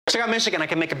Check out Michigan, I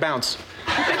can make it bounce.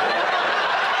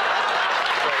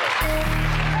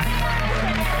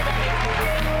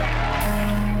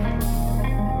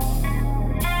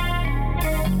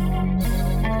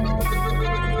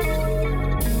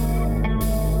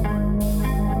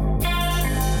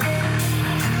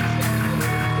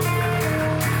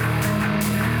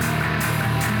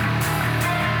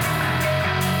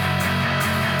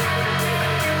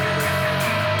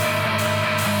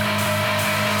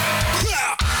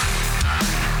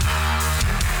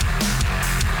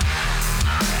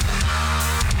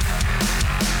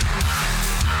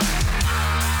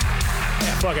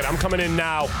 Fuck it, I'm coming in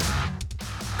now.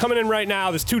 Coming in right now.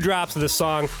 There's 2 drops of this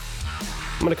song.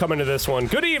 I'm gonna come into this one.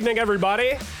 Good evening,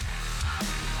 everybody.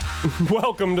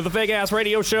 Welcome to the Fake Ass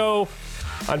Radio Show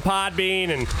on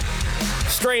Podbean and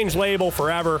Strange Label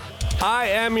forever. I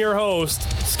am your host,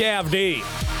 Scav D.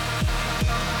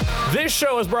 This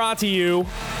show is brought to you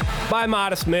by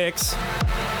Modest Mix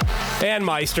and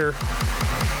Meister.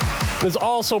 It is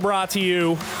also brought to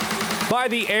you by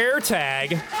the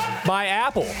AirTag by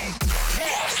Apple.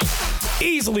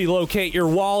 Easily locate your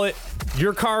wallet,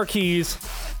 your car keys,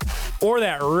 or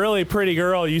that really pretty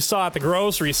girl you saw at the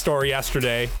grocery store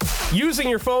yesterday using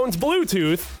your phone's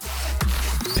Bluetooth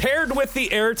paired with the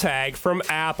AirTag from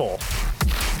Apple.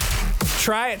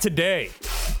 Try it today.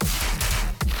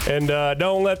 And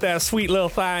don't let that sweet little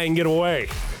thing get away.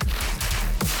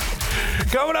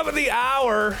 Coming up in the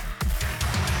hour,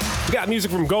 we got music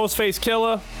from Ghostface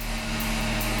Killah.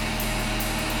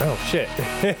 Oh, shit.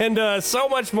 And so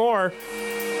much more.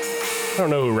 I don't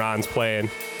know who Ron's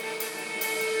playing.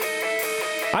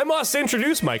 I must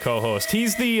introduce my co-host.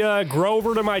 He's the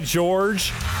Grover to my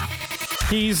George.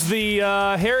 He's the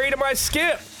Harry to my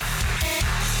Skip.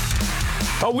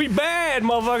 Oh, we bad,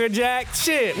 motherfucker, Jack.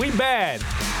 Shit, we bad.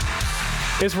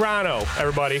 It's Rono,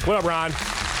 everybody. What up, Ron?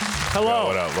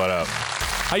 Hello. Yo, what up?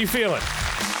 How you feeling?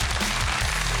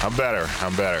 I'm better.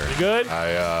 You good?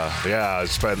 I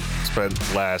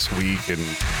spent last week and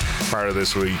part of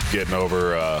this week getting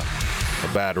over a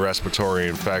bad respiratory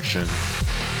infection.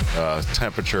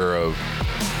 Temperature of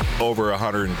over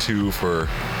 102 for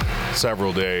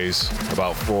several days,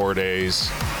 about 4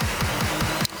 days.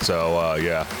 So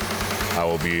I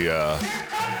will be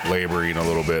laboring a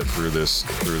little bit through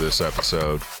this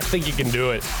episode. I think you can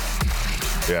do it.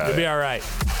 Yeah, You'll be all right.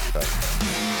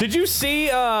 Did you see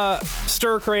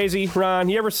Stir Crazy, Ron?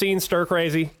 You ever seen Stir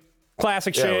Crazy?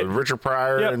 Classic shit. With Richard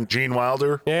Pryor and Gene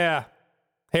Wilder. Yeah.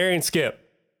 Harry and Skip.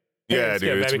 Yeah,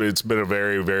 dude, it's been a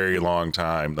very, very long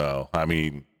time, though. I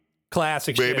mean,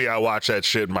 classic shit. maybe I watched that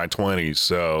shit in my 20s,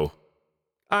 so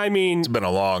I mean, it's been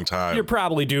a long time. You're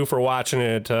probably due for watching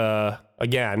it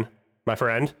again, my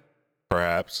friend.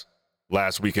 Perhaps.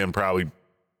 Last weekend probably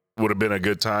would have been a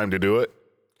good time to do it.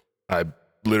 I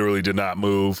literally did not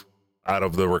move out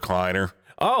of the recliner.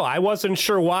 Oh, I wasn't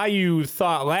sure why you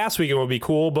thought last weekend would be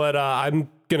cool, but I'm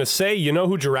going to say, you know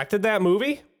who directed that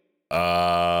movie?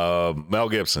 Mel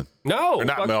Gibson. No. Or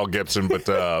not Mel Gibson, but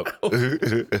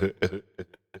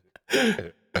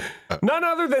none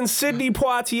other than Sidney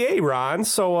Poitier, Ron.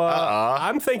 So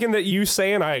I'm thinking that you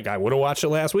saying I would have watched it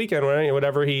last weekend, right?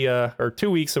 Whatever he or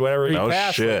 2 weeks or whatever he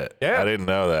passed. No shit. Yeah. I didn't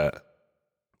know that.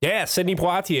 Yeah, Sidney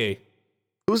Poitier.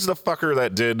 Who's the fucker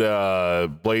that did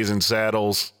Blazing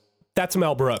Saddles? That's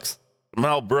Mel Brooks.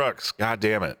 Mel Brooks. God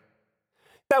damn it.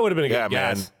 That would have been a good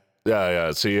guess. Man.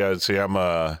 Yeah. See, I'm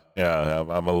a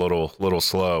little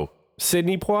slow.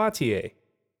 Sidney Poitier.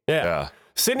 Yeah.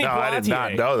 Sidney Poitier. I did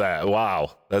not know that.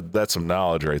 Wow. That's some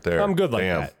knowledge right there. I'm good like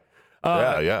that.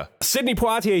 Yeah. Sidney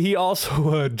Poitier, he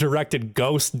also directed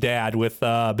Ghost Dad with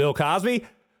Bill Cosby.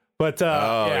 But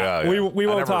we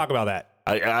won't talk about that.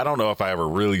 I don't know if I ever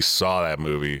really saw that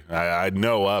movie. I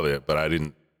know of it, but I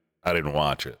didn't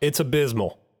watch it. It's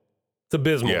abysmal.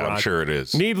 Yeah, Ron. I'm sure it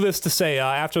is. Needless to say,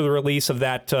 after the release of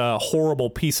that horrible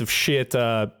piece of shit,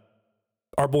 our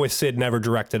boy Sid never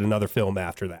directed another film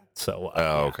after that. So,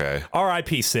 okay.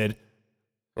 R.I.P. Sid.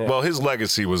 Yeah. Well, his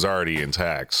legacy was already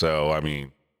intact, so I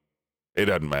mean, it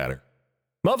doesn't matter.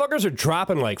 Motherfuckers are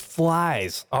dropping like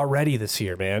flies already this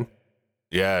year, man.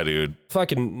 Yeah, dude.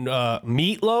 Fucking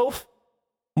Meatloaf.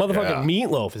 Motherfucking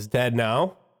Meatloaf is dead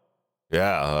now.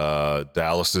 Yeah,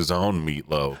 Dallas's own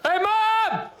Meatloaf. Hey,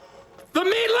 Mom! The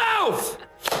meatloaf!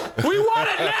 We want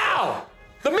it now!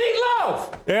 The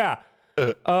meatloaf! Yeah.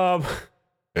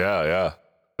 Yeah.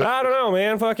 I don't know,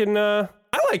 man. Fucking, I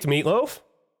liked Meatloaf.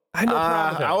 I had no problem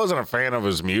with him. I wasn't a fan of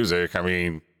his music. I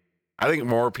mean, I think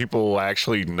more people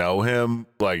actually know him.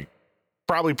 Like,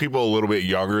 probably people a little bit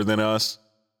younger than us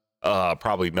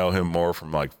probably know him more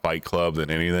from, like, Fight Club than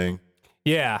anything.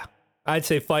 Yeah. I'd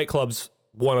say Fight Club's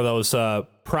one of those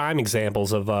prime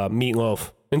examples of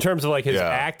Meatloaf in terms of like his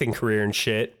acting career and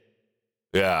shit.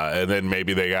 Yeah, and then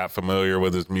maybe they got familiar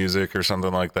with his music or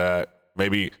something like that.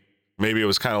 Maybe it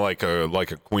was kind of like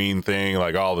a Queen thing.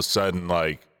 Like all of a sudden,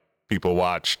 like people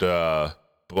watched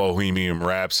Bohemian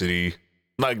Rhapsody.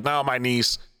 Like now, my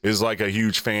niece is like a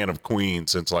huge fan of Queen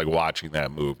since like watching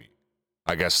that movie.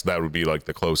 I guess that would be like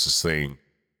the closest thing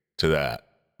to that.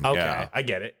 Okay, yeah. I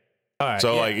get it. All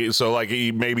right. So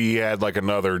maybe he had like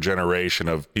another generation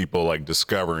of people like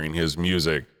discovering his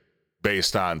music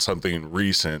based on something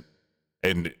recent,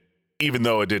 and even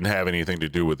though it didn't have anything to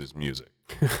do with his music.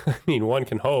 I mean, one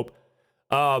can hope.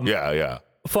 Yeah.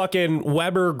 Fucking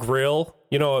Weber Grill.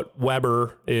 You know what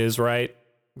Weber is, right?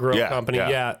 Grill company.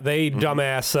 Yeah. They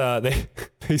dumbass.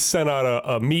 They sent out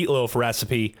a meatloaf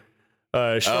recipe.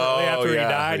 Shortly after he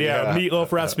died,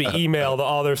 meatloaf recipe email to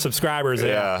all their subscribers,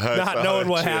 not knowing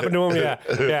what happened to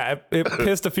him. It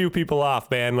pissed a few people off,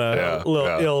 man. A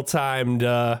little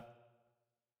ill-timed,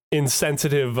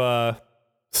 insensitive,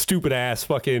 stupid ass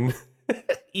fucking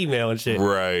email and shit.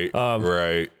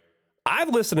 Right. I've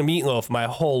listened to Meatloaf my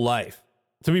whole life.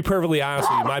 To be perfectly honest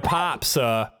with you, my pops,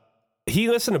 he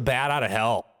listened to Bad Outta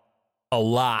Hell a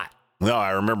lot. No,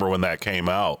 I remember when that came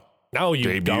out. No,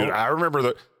 you don't. I remember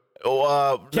that.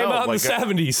 Came out in the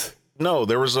 70s. No,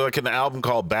 there was like an album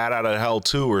called Bad Outta Hell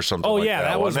 2 or something like that.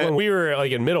 That was when we were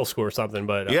like in middle school or something.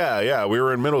 But yeah, we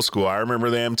were in middle school. I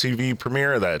remember the MTV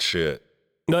premiere of that shit.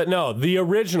 No, the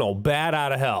original Bad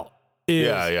Outta Hell is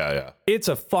it's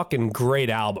a fucking great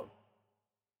album.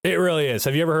 It really is.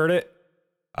 Have you ever heard it?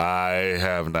 I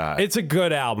have not. It's a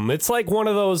good album. It's like one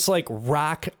of those like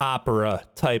rock opera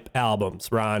type albums,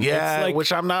 Ron. Yeah, it's like,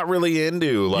 which I'm not really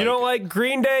into. Like, you don't like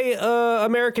Green Day,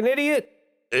 American Idiot?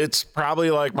 It's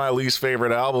probably like my least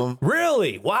favorite album.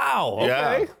 Really? Wow.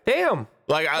 Okay. Yeah. Damn.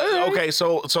 Like,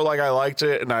 so like I liked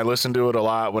it and I listened to it a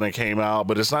lot when it came out,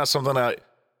 but it's not something that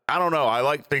I don't know. I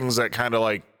like things that kind of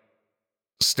like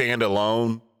stand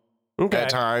alone at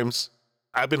times.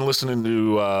 I've been listening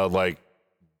to like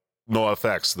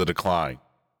NoFX, The Decline,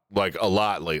 like a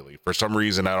lot lately. For some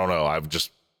reason, I don't know. I've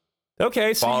just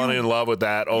fallen in love with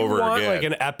that over again. Like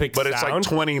an epic but sound? It's like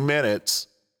 20 minutes,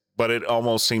 but it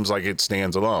almost seems like it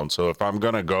stands alone. So if I'm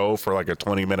gonna go for like a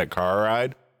 20-minute car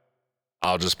ride,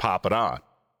 I'll just pop it on.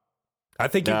 I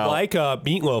think you'd like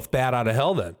Meatloaf, Bad Outta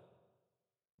Hell then.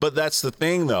 But that's the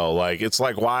thing, though. Like, it's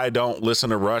like why I don't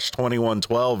listen to Rush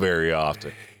 2112 very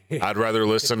often. I'd rather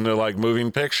listen to like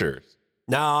Moving Pictures.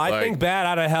 No, I think Bad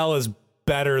Outta Hell is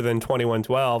better than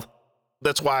 2112.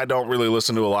 That's why I don't really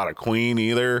listen to a lot of Queen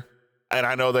either. And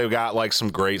I know they've got like some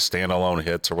great standalone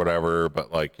hits or whatever,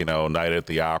 but like, you know, Night at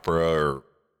the Opera, or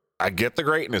I get the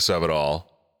greatness of it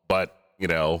all. But, you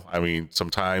know, I mean,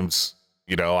 sometimes,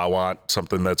 you know, I want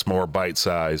something that's more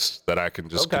bite-sized that I can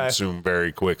just consume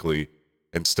very quickly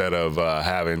instead of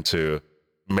having to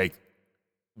make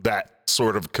that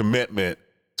sort of commitment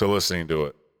to listening to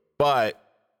it. But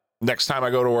next time I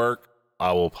go to work,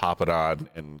 I will pop it on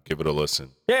and give it a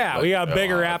listen. Yeah, we got a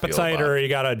bigger appetite or you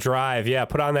got to drive. Yeah,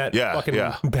 put on that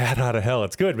fucking Bad Outta Hell.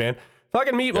 It's good, man.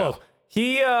 Fucking Meatloaf.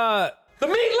 Yeah. The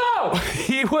Meatloaf!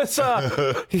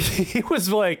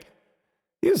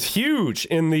 He was huge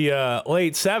in the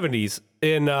late 70s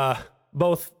in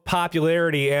both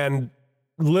popularity and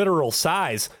literal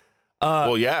size.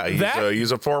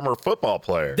 He's a former football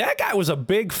player. That guy was a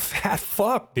big fat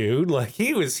fuck, dude. Like,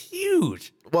 he was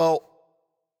huge. Well,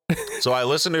 so I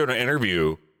listened to an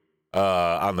interview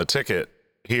on the ticket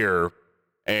here,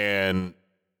 and,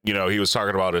 you know, he was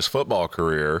talking about his football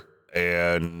career,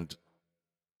 and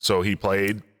so he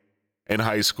played in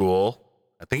high school.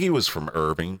 I think he was from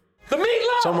Irving. The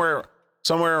Meatloaf!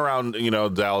 Somewhere around, you know,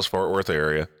 Dallas-Fort Worth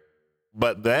area.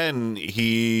 But then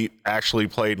he actually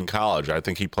played in college. I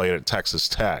think he played at Texas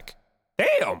Tech.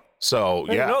 Damn. So,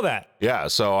 I didn't know that. Yeah.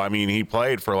 So, I mean, he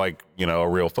played for like, you know, a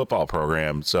real football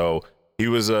program. So he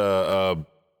was an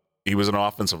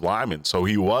offensive lineman. So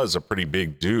he was a pretty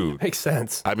big dude. Makes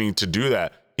sense. I mean, to do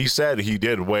that, he said he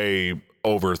did weigh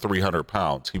over 300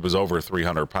 pounds. He was over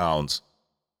 300 pounds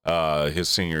his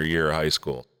senior year of high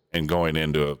school and going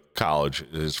into college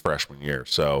his freshman year.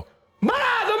 So, the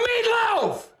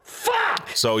Meatloaf! Fuck!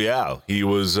 So, yeah, he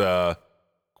was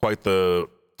quite the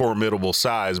formidable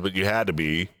size, but you had to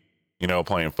be, you know,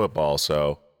 playing football.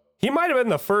 So he might have been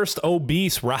the first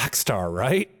obese rock star,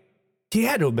 right? He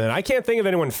had to have been. I can't think of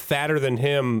anyone fatter than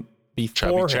him before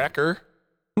Chubby him. Checker?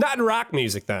 Not in rock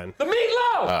music, then. The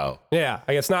Meatloaf! Oh. Yeah,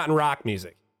 I guess not in rock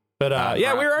music. But, we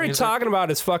were already talking about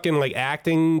his fucking, like,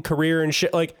 acting career and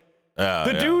shit. Like,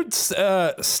 dude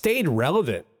stayed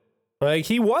relevant. Like,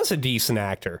 he was a decent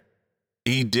actor.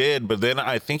 He did, but then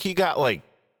I think he got, like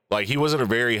Like, he wasn't a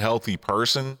very healthy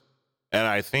person, and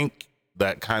I think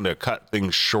that kind of cut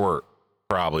things short,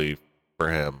 probably, for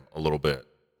him a little bit.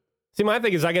 See, my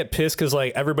thing is I get pissed because,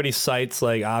 like, everybody cites,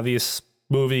 like, obvious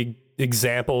movie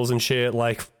examples and shit,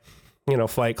 like, you know,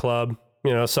 Fight Club,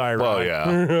 you know, sorry, Ron.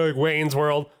 Like Wayne's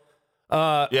World.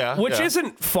 Which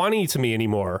isn't funny to me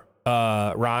anymore,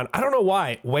 Ron. I don't know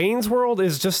why. Wayne's World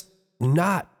is just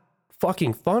not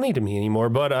fucking funny to me anymore,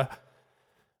 but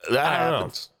that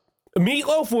happens.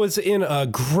 Meatloaf was in a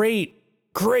great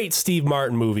Steve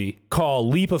Martin movie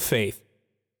called Leap of Faith.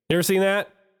 You ever seen that?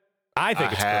 I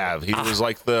think I have. Great. He was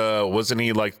like wasn't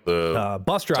he like the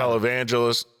bus driver,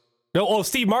 televangelist? No,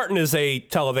 Steve Martin is a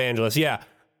televangelist. Yeah,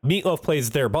 Meatloaf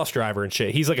plays their bus driver and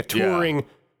shit. He's like a touring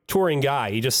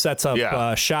guy. He just sets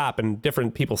up shop in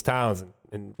different people's towns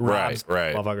and robs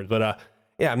motherfuckers. But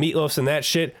Meatloaf's in that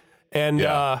shit, and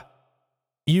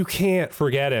you can't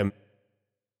forget him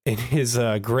in his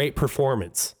great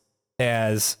performance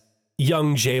as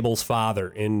young Jabel's father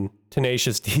in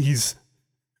Tenacious D's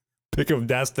Pick of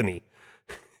Destiny.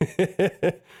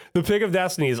 The Pick of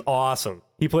Destiny is awesome.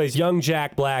 He plays young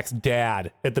Jack Black's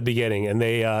dad at the beginning, and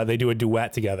they do a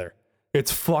duet together.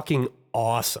 It's fucking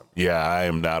awesome. Yeah, I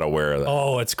am not aware of that.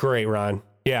 Oh, it's great, Ron.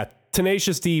 Yeah,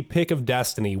 Tenacious D, Pick of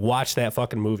Destiny. Watch that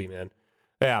fucking movie, man.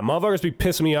 Yeah, motherfuckers be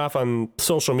pissing me off on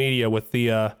social media with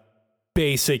the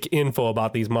basic info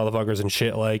about these motherfuckers and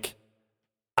shit. Like,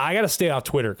 I gotta stay off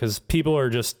Twitter because people are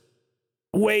just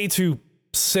way too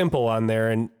simple on there,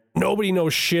 and nobody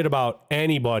knows shit about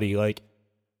anybody. Like,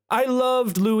 I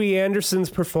loved Louie Anderson's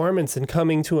performance in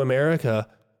Coming to America.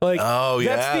 Like,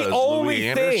 that's the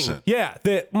only thing,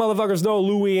 that motherfuckers know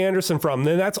Louie Anderson from.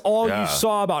 Then that's all you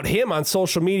saw about him on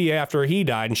social media after he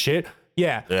died and shit.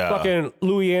 Yeah, fucking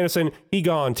Louie Anderson, he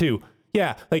gone too.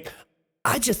 Yeah, like,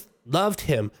 I just loved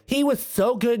him. He was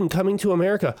so good in Coming to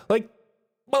America. Like,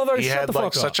 motherfuckers, he had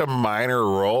like such a minor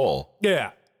role.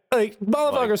 Yeah, like,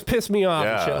 motherfuckers piss me off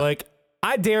and shit. Like,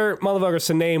 I dare motherfuckers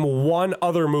to name one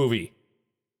other movie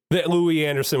that Louie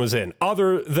Anderson was in,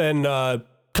 other than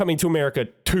Coming to America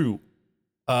 2,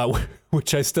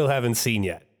 which I still haven't seen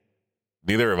yet.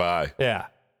 Neither have I. Yeah.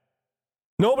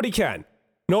 Nobody can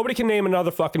name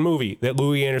another fucking movie that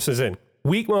Louie Anderson's in.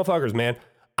 Weak motherfuckers, man.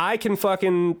 I can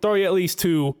fucking throw you at least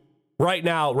two right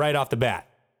now, right off the bat.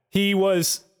 He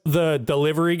was the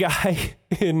delivery guy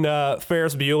in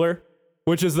Ferris Bueller,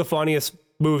 which is the funniest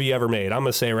movie ever made. I'm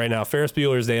going to say right now, Ferris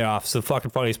Bueller's Day Off is the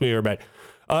fucking funniest movie ever made.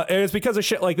 And it's because of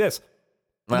shit like this.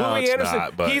 No, Louie Anderson,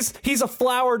 not, but he's a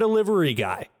flower delivery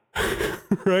guy,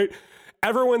 right?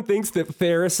 Everyone thinks that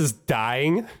Ferris is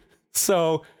dying,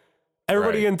 so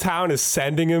everybody in town is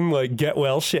sending him like get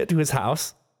well shit to his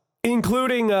house,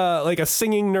 including like a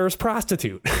singing nurse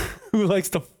prostitute who likes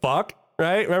to fuck,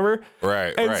 right? Remember?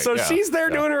 Right. And so she's there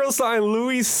doing her little sign.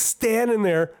 Louie's standing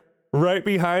there right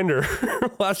behind her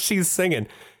while she's singing.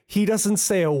 He doesn't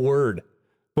say a word,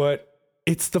 but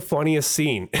it's the funniest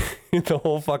scene in the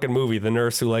whole fucking movie. The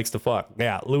nurse who likes to fuck.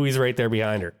 Yeah, Louie's right there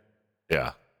behind her.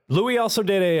 Yeah. Louie also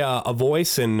did a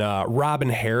voice in Robin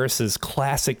Harris's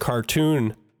classic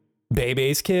cartoon,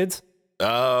 Bebe's Kids.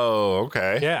 Oh,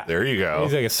 okay. Yeah. There you go.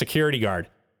 He's like a security guard.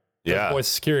 Yeah. Voice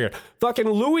of security guard. Fucking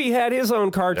Louie had his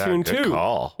own cartoon good too.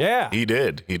 Call. Yeah. He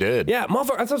did. Yeah,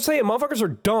 motherfucker. That's what I'm saying. Motherfuckers are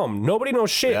dumb. Nobody knows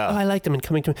shit. Yeah. Oh, I liked him in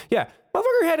Coming to... Yeah.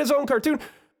 Motherfucker had his own cartoon.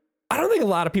 I don't think a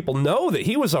lot of people know that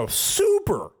he was a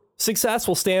super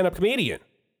successful stand-up comedian.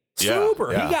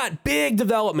 Super. Yeah. He got big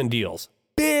development deals.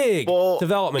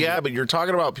 Development. Yeah, but you're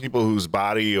talking about people whose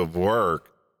body of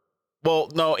work. Well,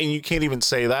 no, and you can't even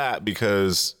say that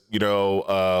because, you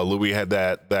know, Louie had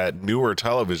that newer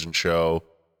television show.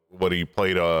 What, he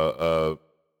played a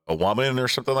woman or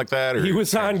something like that? Or he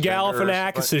was on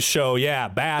Galifianakis' show. Yeah,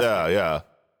 bad. Yeah,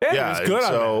 he was good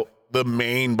on so the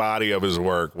main body of his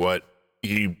work, what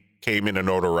he came into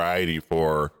notoriety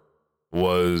for,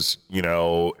 was, you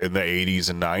know, in the 80s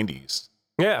and 90s.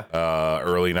 Yeah.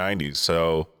 Early 90s.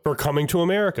 So for Coming to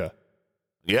America.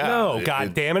 Yeah. No,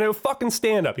 God damn it. It was fucking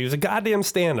stand-up. He was a goddamn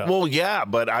stand-up. Well, yeah,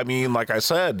 but I mean, like I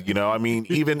said, you know, I mean,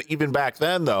 even back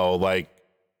then though, like,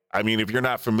 I mean, if you're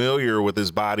not familiar with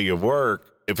his body of work,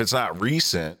 if it's not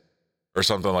recent or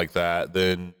something like that,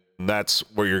 then that's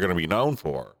what you're going to be known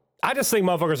for. I just think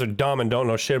motherfuckers are dumb and don't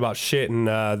know shit about shit, and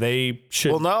they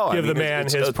should give the man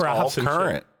his props. It's all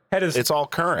current. It's all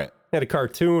current. Had a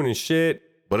cartoon and shit.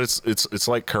 But it's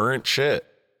like current shit.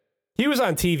 He was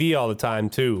on TV all the time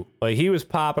too. Like, he was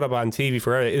popping up on TV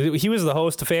forever. He was the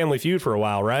host of Family Feud for a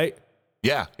while, right?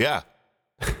 Yeah.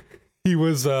 He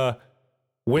was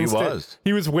Winston.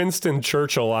 He was Winston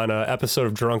Churchill on an episode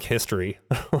of Drunk History.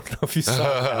 I don't know if you saw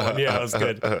that one. Yeah, it was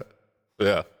good.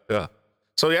 Yeah.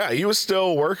 So yeah, he was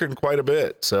still working quite a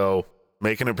bit. So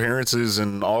making appearances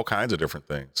in all kinds of different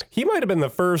things. He might have been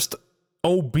the first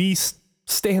obese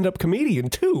stand-up comedian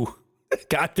too.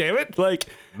 God damn it. Like,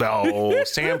 no,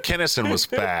 Sam Kinison was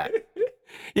fat.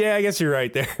 Yeah, I guess you're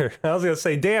right there. I was going to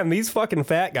say, damn, these fucking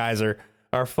fat guys are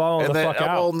falling fuck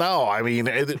out. Well, no, I mean,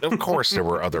 of course there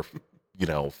were other,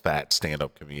 fat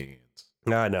stand-up comedians.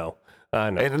 I know.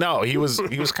 And no, he was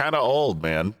kind of old,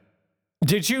 man.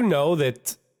 Did you know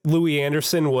that Louie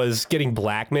Anderson was getting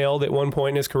blackmailed at one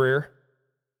point in his career?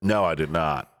 No, I did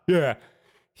not. Yeah.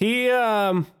 He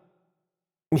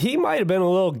might have been a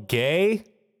little gay,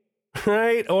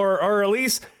 right? Or at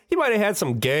least he might have had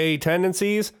some gay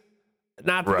tendencies.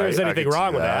 Not that there's anything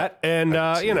wrong with that. And,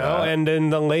 and in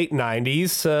the late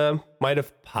 90s, might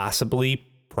have possibly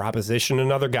propositioned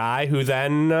another guy who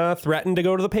then threatened to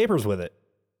go to the papers with it.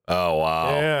 Oh,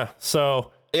 wow. Yeah.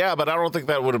 So. Yeah, but I don't think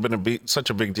that would have been such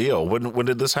a big deal. When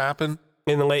did this happen?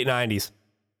 In the late 90s.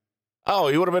 Oh,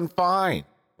 he would have been fine,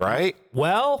 right?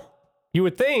 Well, you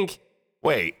would think.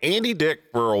 Wait, Andy Dick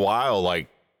for a while,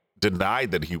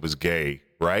 denied that he was gay,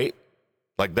 right?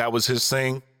 Like, that was his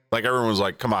thing? Like, everyone was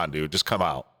like, come on, dude, just come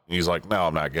out. And he's like, no,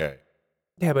 I'm not gay.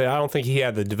 Yeah, but I don't think he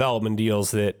had the development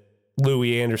deals that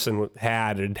Louie Anderson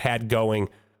had going.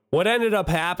 What ended up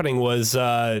happening was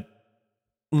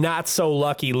not so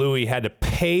lucky Louie had to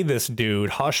pay this dude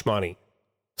hush money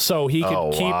so he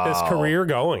could keep this career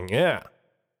going. Yeah.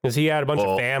 Because he had a bunch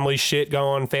of family shit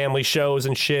going, family shows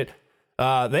and shit.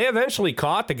 They eventually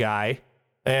caught the guy.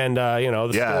 And,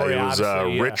 the story it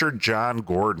was Richard John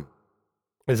Gordon.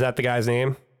 Is that the guy's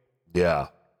name? Yeah.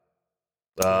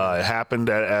 It happened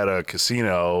at a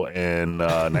casino in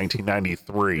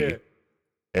 1993. Yeah.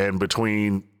 And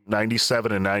between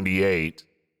 97 and 98,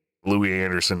 Louie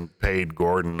Anderson paid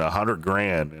Gordon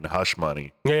 $100,000 in hush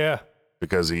money. Yeah.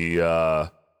 Because he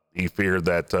feared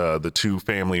that the two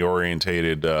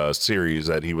family-orientated series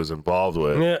that he was involved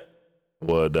with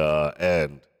would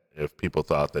end if people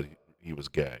thought that he was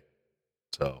gay.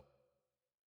 So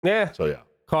yeah.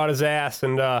 Caught his ass,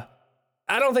 and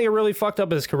I don't think it really fucked up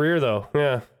his career, though.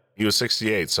 Yeah. He was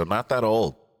 68, so not that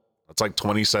old. That's like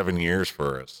 27 years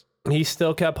for us. He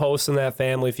still kept hosting that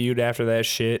Family Feud after that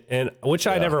shit, and which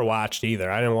I never watched either.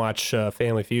 I didn't watch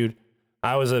Family Feud.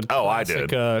 I was a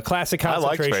classic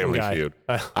concentration Family guy. Feud.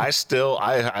 I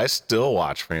still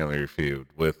watch Family Feud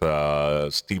with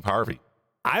Steve Harvey.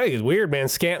 I think it's weird, man.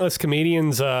 Scantless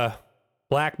comedians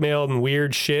blackmailed and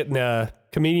weird shit, and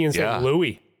comedians like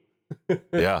Louie.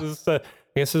 Yeah. I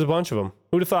guess there's a bunch of them.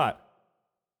 Who'd have thought?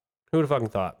 Who'd have fucking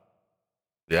thought?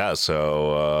 Yeah,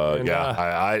 so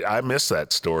I missed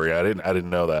that story. I didn't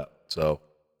know that. So,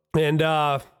 and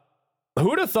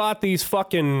who'd have thought these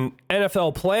fucking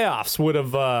NFL playoffs would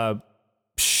have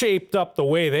shaped up the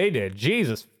way they did?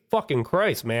 Jesus fucking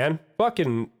Christ, man.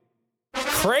 Fucking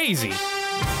crazy.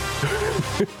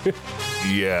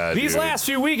 Yeah. These last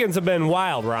few weekends have been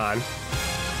wild, Ron.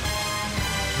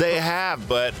 They have,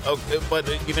 but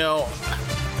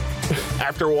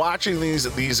after watching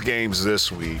these games this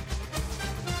past week,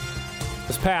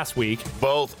 this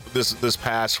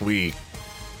past week,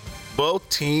 both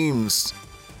teams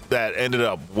that ended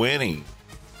up winning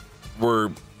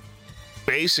were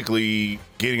basically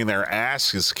getting their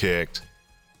asses kicked,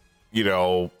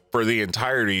 for the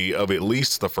entirety of at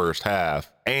least the first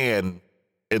half. And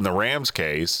in the Rams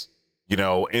case,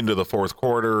 into the fourth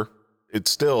quarter, it's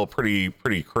still pretty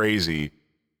crazy.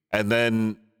 And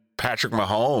then Patrick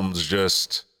Mahomes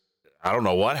just, I don't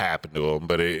know what happened to him,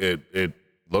 but it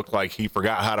looked like he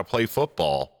forgot how to play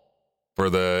football for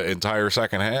the entire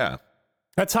second half.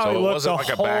 That's how he looked the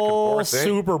whole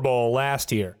Super Bowl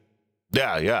last year.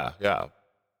 Yeah.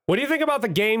 What do you think about the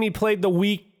game he played the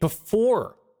week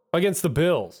before against the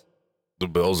Bills? The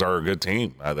Bills are a good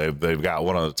team. They've got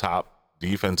one of the top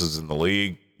defenses in the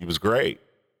league. He was great.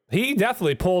 He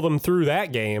definitely pulled them through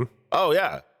that game. Oh,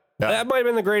 yeah. That might have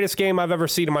been the greatest game I've ever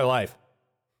seen in my life.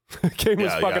 The game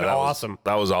was fucking awesome.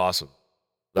 That was awesome.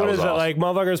 What is it? Like,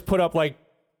 motherfuckers put up like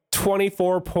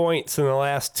 24 points in the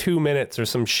last 2 minutes or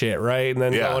some shit, right? And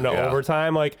then going to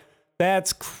overtime. Like,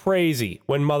 that's crazy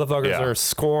when motherfuckers are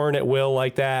scoring at will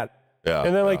like that. Yeah.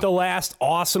 And then like the last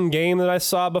awesome game that I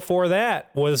saw before that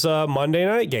was a Monday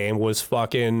night game, was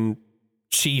fucking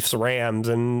Chiefs Rams,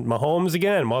 and Mahomes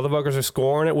again. Motherfuckers are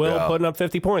scoring at will, putting up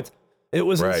 50 points. It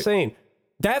was insane.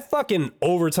 That fucking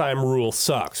overtime rule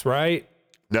sucks, right?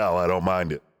 No, I don't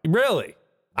mind it. Really? Dude,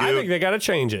 I think they got to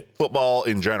change it. Football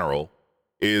in general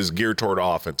is geared toward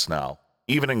offense now.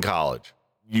 Even in college,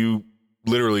 you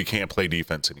literally can't play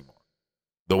defense anymore.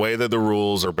 The way that the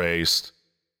rules are based,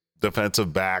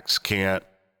 defensive backs can't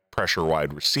pressure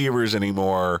wide receivers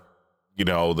anymore.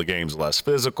 the game's less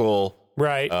physical.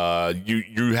 Right.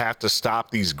 You have to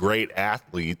stop these great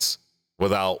athletes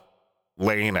without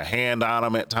laying a hand on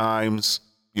them at times.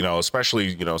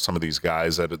 Especially some of these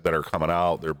guys that are coming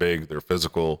out. They're big. They're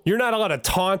physical. You're not allowed to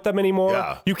taunt them anymore.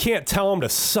 Yeah. You can't tell them to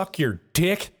suck your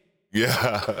dick.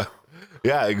 Yeah.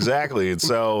 Yeah, exactly. And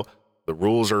so the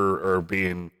rules are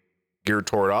being geared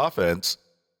toward offense.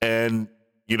 And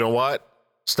you know what?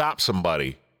 Stop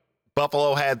somebody.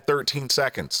 Buffalo had 13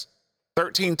 seconds.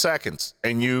 13 seconds.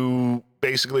 And you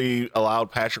basically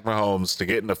allowed Patrick Mahomes to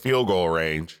get in the field goal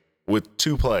range with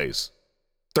 2 plays.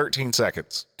 13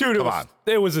 seconds. Dude, Come on.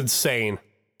 It was insane.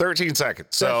 13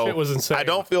 seconds. That So shit was insane. I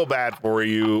don't feel bad for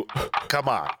you. Come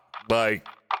on. Like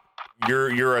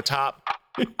you're a top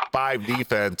 5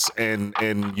 defense and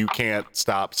you can't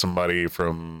stop somebody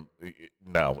from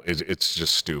it's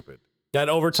just stupid. That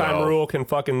overtime rule can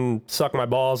fucking suck my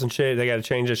balls and shit. They got to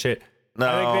change this shit.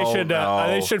 I think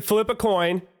they should flip a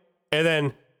coin and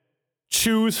then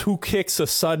choose who kicks a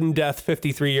sudden death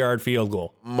 53-yard field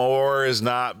goal. More is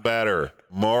not better.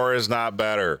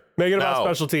 Make it about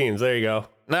special teams. There you go.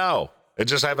 No.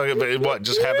 Just have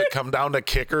it come down to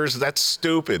kickers? That's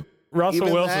stupid. Russell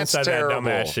Even Wilson that's said terrible.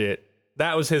 that dumbass shit.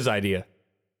 That was his idea.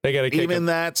 They got to kick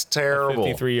That's terrible.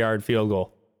 53-yard field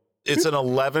goal. It's an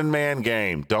 11-man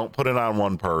game. Don't put it on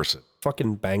one person.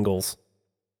 Fucking Bengals.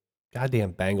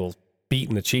 Goddamn Bengals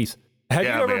beating the Chiefs. Have you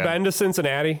ever been to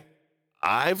Cincinnati?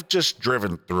 I've just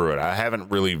driven through it. I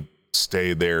haven't really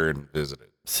stayed there and visited.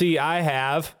 See, I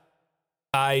have.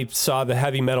 I saw the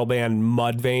heavy metal band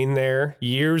Mudvayne there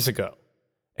years ago.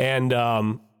 And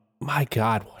my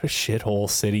God, what a shithole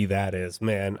city that is,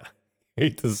 man. I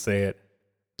hate to say it.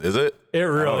 Is it? It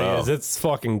really is. It's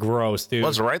fucking gross, dude.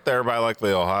 Well, it's right there by like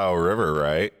the Ohio River,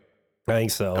 right? I think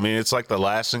so. I mean, it's like the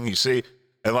last thing you see.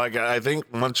 And like, I think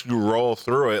once you roll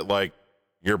through it, like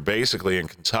you're basically in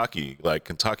Kentucky. Like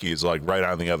Kentucky is like right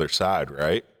on the other side,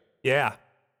 right? Yeah.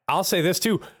 I'll say this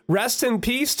too. Rest in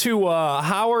peace to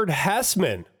Howard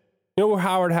Hessman. You know who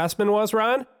Howard Hessman was,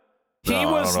 Ron? He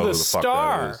was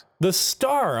the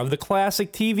star of the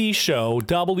classic TV show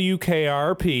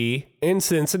WKRP in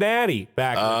Cincinnati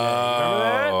back in the day. Remember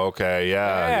that? Oh, okay.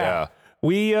 Yeah.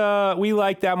 We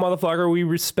like that motherfucker. We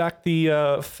respect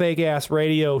the fake ass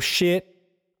radio shit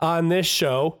on this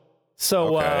show.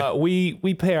 So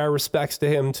we pay our respects to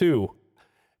him too.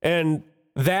 And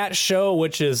that show,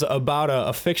 which is about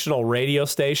a fictional radio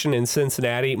station in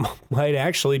Cincinnati, might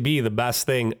actually be the best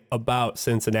thing about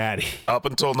Cincinnati. Up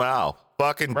until now.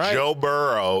 Fucking right. Joe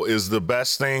Burrow is the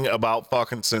best thing about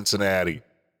fucking Cincinnati.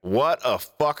 What a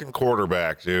fucking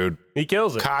quarterback, dude. He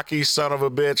kills it. Cocky son of a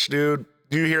bitch, dude.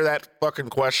 Do you hear that fucking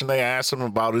question they asked him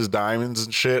about his diamonds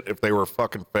and shit, if they were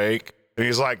fucking fake? And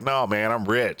he's like, no, man, I'm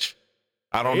rich.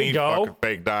 I don't need fucking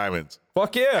fake diamonds.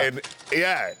 Fuck yeah. And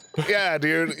yeah,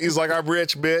 dude. He's like, I'm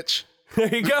rich, bitch.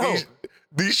 There you go.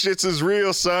 These shits is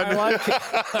real, son.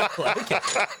 I like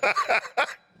it.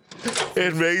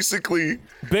 And basically,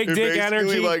 big dick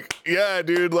energy. Like, yeah,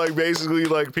 dude. Like, basically,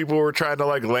 like people were trying to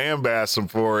like lambast him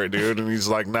for it, dude. And he's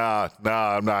like, nah,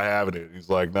 I'm not having it. He's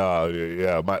like, nah,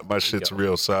 yeah, my shit's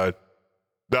real, son.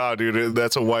 Nah, dude,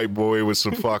 that's a white boy with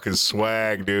some fucking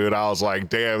swag, dude. I was like,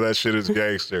 damn, that shit is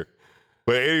gangster.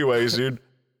 But anyways, dude,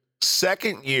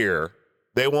 second year,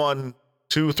 they won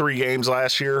 2-3 games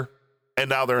last year, and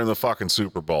now they're in the fucking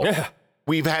Super Bowl. Yeah.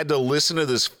 We've had to listen to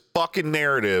this fucking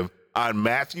narrative on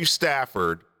Matthew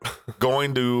Stafford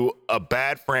going to a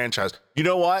bad franchise. You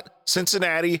know what?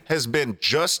 Cincinnati has been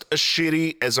just as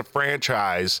shitty as a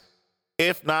franchise,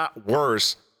 if not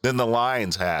worse, than the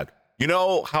Lions had. You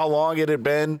know how long it had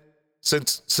been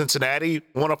since Cincinnati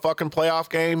won a fucking playoff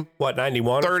game? What,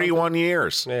 91? 31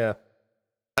 years. Yeah.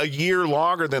 A year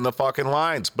longer than the fucking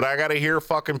Lions. But I got to hear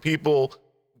fucking people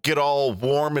get all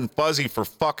warm and fuzzy for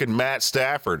fucking Matt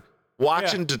Stafford.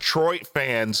 Watching Detroit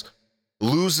fans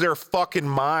lose their fucking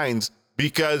minds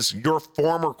because your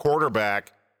former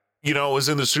quarterback, is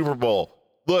in the Super Bowl.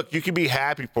 Look, you can be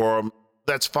happy for him.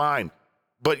 That's fine.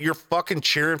 But you're fucking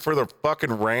cheering for the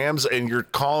fucking Rams and you're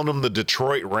calling them the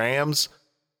Detroit Rams.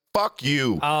 Fuck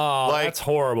you. Oh, that's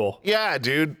horrible. Yeah,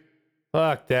 dude.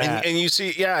 Fuck that. And you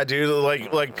see, yeah, dude,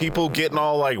 like people getting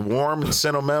all like warm and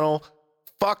sentimental.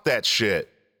 Fuck that shit.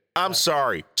 I'm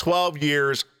sorry. 12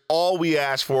 years. All we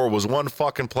asked for was one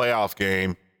fucking playoff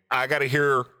game. I got to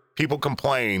hear people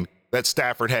complain that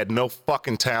Stafford had no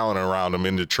fucking talent around him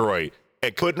in Detroit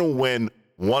and couldn't win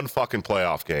one fucking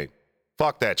playoff game.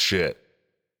 Fuck that shit.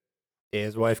 Yeah,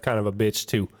 his wife kind of a bitch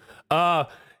too.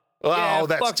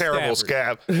 That's terrible,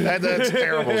 Scab. That's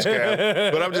terrible,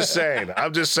 Scab. But I'm just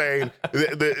saying,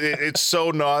 it's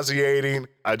so nauseating.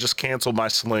 I just canceled my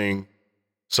sling.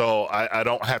 So I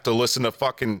don't have to listen to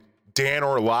fucking Dan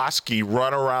Orlovsky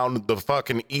run around the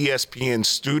fucking ESPN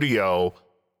studio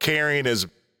carrying his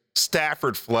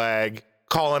Stafford flag,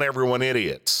 calling everyone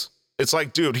idiots. It's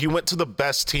like, dude, he went to the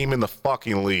best team in the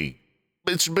fucking league.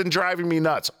 It's been driving me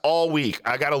nuts all week.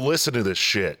 I got to listen to this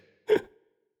shit.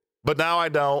 But now I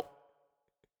don't.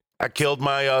 I killed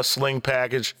my sling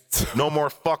package. No more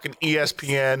fucking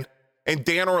ESPN. And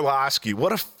Dan Orlovsky,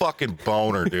 what a fucking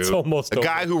boner, dude. It's almost a over.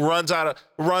 guy who runs out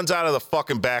of the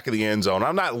fucking back of the end zone.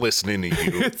 I'm not listening to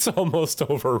you. It's almost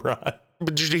overrun.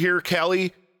 But did you hear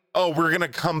Kelly? Oh, we're going to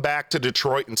come back to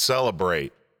Detroit and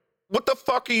celebrate. What the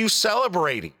fuck are you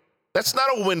celebrating? That's not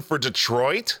a win for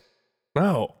Detroit.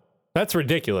 No, that's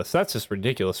ridiculous. That's just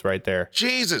ridiculous right there.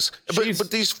 Jesus.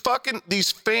 But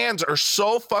these fans are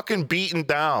so fucking beaten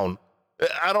down.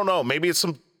 I don't know. Maybe it's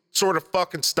some sort of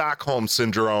fucking Stockholm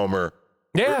syndrome or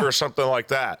something like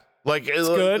that. Like,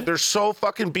 they're so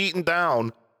fucking beaten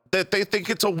down that they think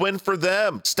it's a win for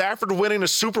them. Stafford winning a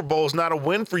Super Bowl is not a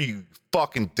win for you,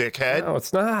 fucking dickhead. No,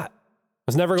 it's not.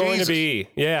 It's never going to be.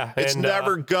 Yeah. It's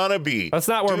never gonna be. That's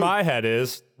not where my head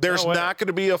is. There's not going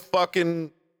to be a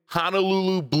fucking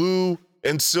Honolulu blue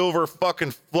and silver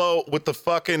fucking float with the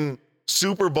fucking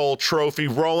Super Bowl trophy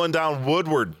rolling down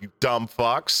Woodward, you dumb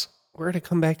fucks. We're to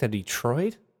come back to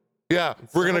Detroit? Yeah,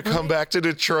 we're going to come back to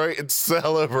Detroit and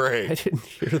celebrate. I didn't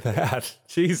hear that.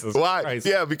 Jesus Why? Christ.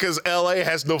 Yeah, because LA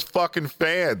has no fucking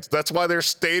fans. That's why their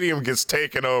stadium gets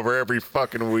taken over every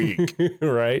fucking week.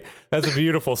 Right? That's a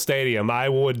beautiful stadium. I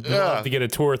would love to get a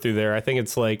tour through there. I think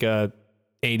it's like $80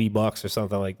 or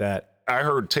something like that. I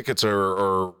heard tickets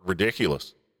are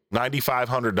ridiculous.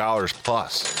 $9,500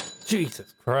 plus.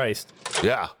 Jesus Christ.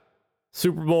 Yeah.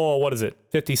 Super Bowl, what is it?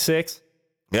 56?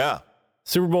 Yeah.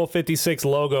 Super Bowl 56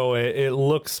 logo, it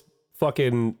looks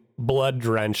fucking blood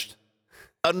drenched.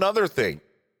 Another thing,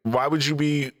 why would you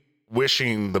be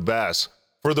wishing the best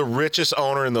for the richest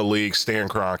owner in the league, Stan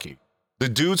Kroenke? The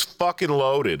dude's fucking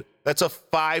loaded. That's a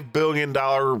 $5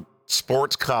 billion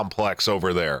sports complex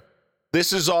over there.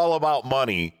 This is all about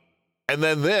money. And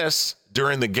then this,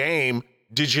 during the game,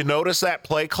 did you notice that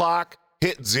play clock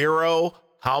hit 0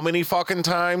 how many fucking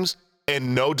times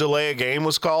and no delay of game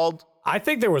was called? I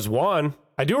think there was one.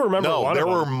 I do remember one. No, there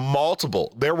were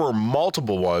multiple. There were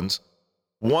multiple ones.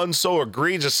 One so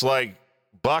egregious, like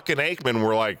Buck and Aikman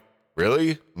were like,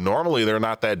 really? Normally, they're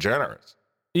not that generous.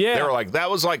 Yeah. They were like,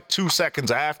 that was like 2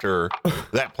 seconds after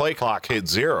that play clock hit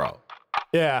 0.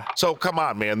 Yeah. So come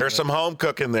on, man. There's some home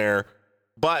cooking there.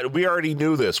 But we already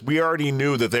knew this. We already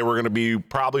knew that they were going to be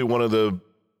probably one of the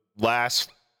last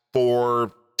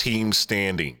 4 teams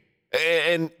standing.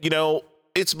 And, you know,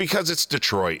 it's because it's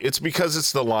Detroit. It's because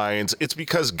it's the Lions. It's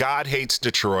because God hates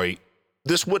Detroit.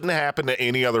 This wouldn't happen to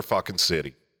any other fucking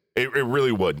city. It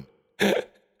really wouldn't.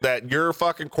 That your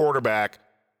fucking quarterback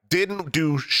didn't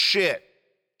do shit.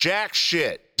 Jack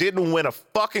shit. Didn't win a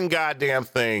fucking goddamn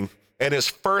thing. And his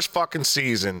first fucking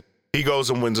season, he goes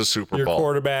and wins a Super Bowl. Your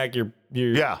quarterback, your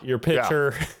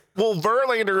pitcher. Yeah. Well,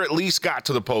 Verlander at least got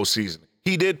to the postseason.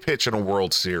 He did pitch in a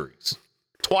World Series.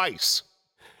 Twice.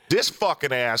 This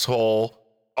fucking asshole,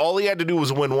 all he had to do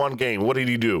was win one game. What did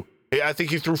he do? I think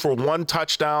he threw for 1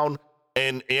 touchdown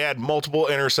and he had multiple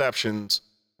interceptions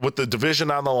with the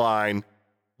division on the line.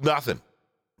 Nothing.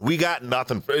 We got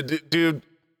nothing. Dude,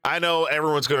 I know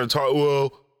everyone's going to talk,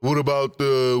 well, what about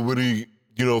when he,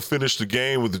 finished the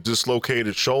game with a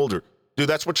dislocated shoulder? Dude,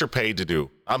 that's what you're paid to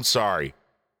do. I'm sorry.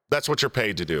 That's what you're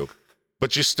paid to do.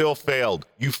 But you still failed.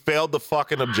 You failed the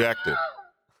fucking objective.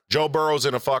 Joe Burrow's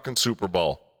in a fucking Super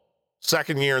Bowl.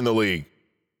 2nd year in the league.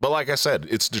 But like I said,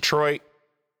 it's Detroit.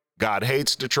 God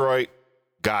hates Detroit.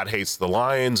 God hates the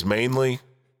Lions mainly.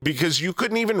 Because you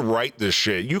couldn't even write this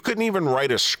shit. You couldn't even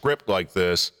write a script like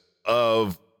this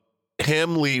of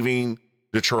him leaving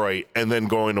Detroit and then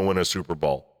going to win a Super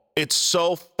Bowl. It's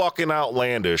so fucking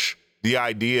outlandish, the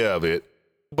idea of it.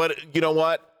 But you know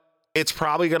what? It's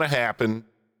probably going to happen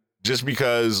just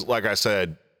because, like I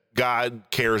said, God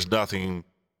cares nothing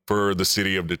for the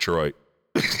city of Detroit.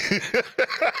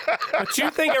 But you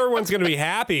think everyone's going to be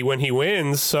happy when he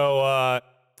wins, so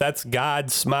that's God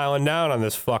smiling down on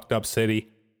this fucked up city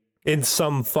in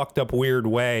some fucked up weird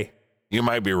way. You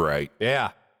might be right.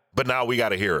 Yeah. But now we got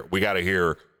to hear it. We got to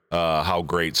hear how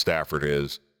great Stafford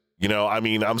is.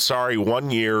 I'm sorry,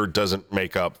 1 year doesn't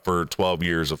make up for 12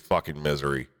 years of fucking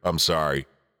misery. I'm sorry.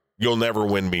 You'll never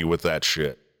win me with that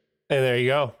shit. And there you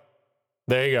go.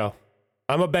 There you go.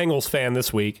 I'm a Bengals fan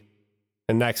this week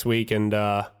and next week and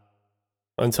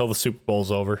until the Super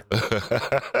Bowl's over.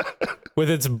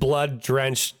 With its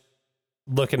blood-drenched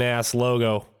looking ass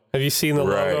logo. Have you seen the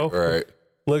logo? Right.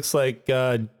 Looks like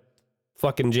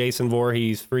fucking Jason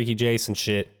Voorhees, Freaky Jason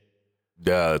shit.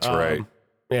 Yeah, that's right.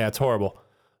 Yeah, it's horrible.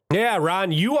 Yeah,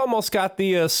 Ron, you almost got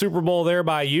the Super Bowl there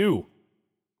by you.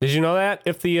 Did you know that?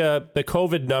 If the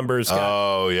COVID numbers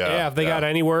got, if they got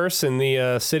any worse in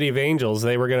the City of Angels,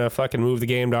 they were going to fucking move the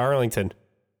game to Arlington.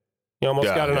 You almost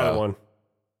got another one.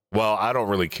 Well, I don't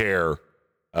really care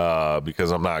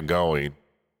because I'm not going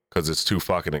because it's too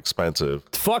fucking expensive.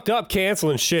 It's fucked up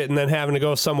canceling shit and then having to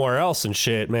go somewhere else and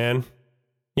shit, man.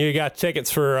 You got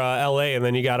tickets for L.A. and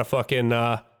then you got to fucking,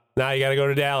 now you got to go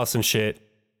to Dallas and shit.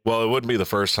 Well, it wouldn't be the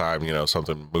first time,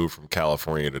 something moved from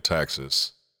California to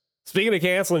Texas. Speaking of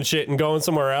canceling shit and going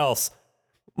somewhere else,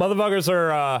 motherfuckers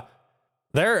are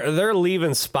they're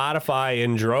leaving Spotify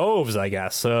in droves, I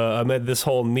guess, amid this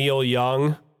whole Neil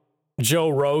Young, Joe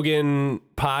Rogan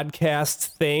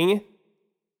podcast thing.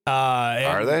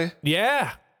 Are they?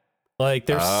 Yeah, like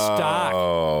their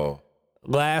stock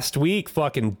last week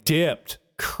fucking dipped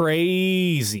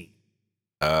crazy.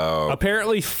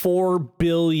 Apparently $4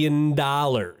 billion.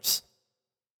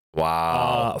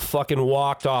 Wow. Fucking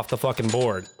walked off the fucking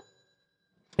board.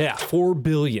 Yeah, $4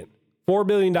 billion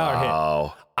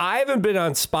hit. I haven't been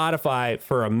on Spotify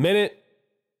for a minute.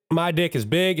 My dick is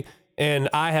big and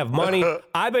I have money.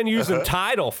 I've been using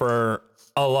Tidal for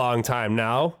a long time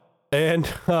now. And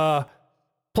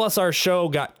plus our show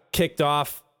got kicked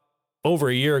off over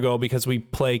a year ago because we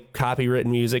play copywritten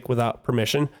music without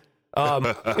permission.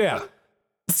 Yeah.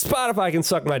 Spotify can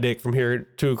suck my dick from here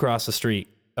to across the street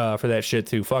for that shit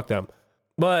too. Fuck them.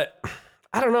 But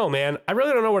I don't know, man. I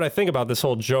really don't know what I think about this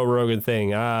whole Joe Rogan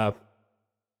thing. I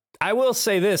will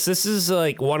say this is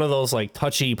like one of those like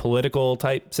touchy political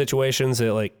type situations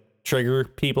that like trigger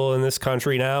people in this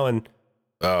country now and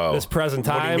this present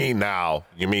time. What do you mean now?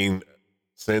 You mean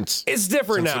since it's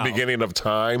different since now? The beginning of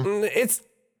time?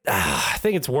 I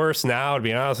think it's worse now, to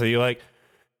be honest with you. Like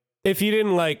if you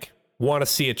didn't like want to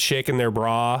see a chick in their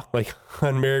bra, like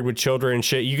unmarried with children and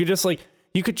shit, you could just like,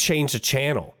 you could change the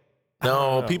channel.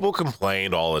 No, people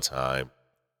complained all the time.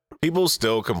 People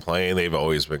still complain. They've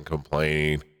always been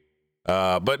complaining.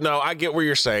 But no, I get what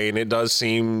you're saying. It does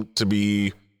seem to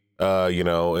be,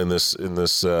 in this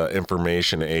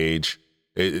information age,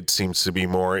 it seems to be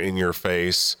more in your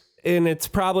face. And it's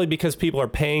probably because people are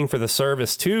paying for the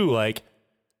service too. Like,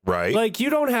 right. Like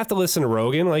you don't have to listen to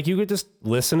Rogan. Like you could just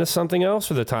listen to something else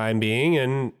for the time being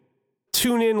and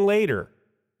tune in later.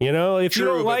 If you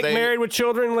don't like Married with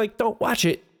Children, like don't watch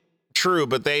it. True,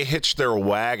 but they hitched their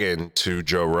wagon to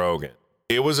Joe Rogan.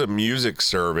 It was a music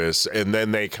service, and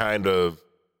then they kind of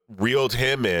reeled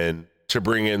him in to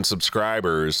bring in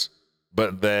subscribers.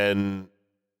 But then,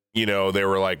 they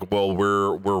were like, well,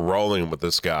 we're rolling with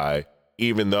this guy,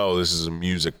 even though this is a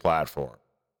music platform.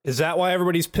 Is that why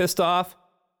everybody's pissed off?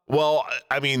 Well,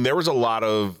 I mean, there was a lot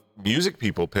of music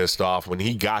people pissed off when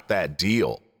he got that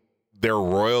deal. Their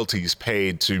royalties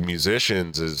paid to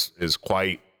musicians is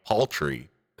quite paltry.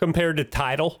 Compared to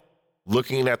Tidal?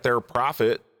 Looking at their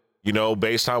profit,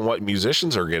 based on what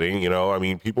musicians are getting,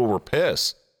 people were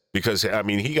pissed because,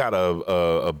 he got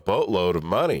a boatload of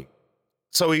money.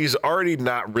 So he's already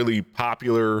not really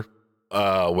popular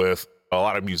with a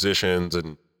lot of musicians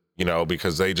and,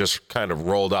 because they just kind of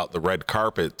rolled out the red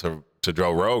carpet to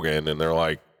Joe Rogan and they're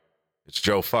like, it's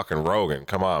Joe fucking Rogan.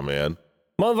 Come on, man.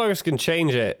 Motherfuckers can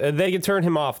change it. They can turn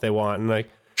him off if they want. And like,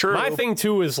 true. My thing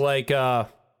too is like,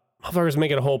 motherfuckers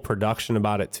making a whole production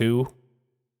about it too.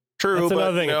 True. That's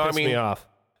another thing that pissed me off.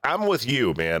 I'm with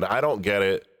you, man. I don't get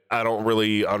it. I don't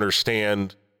really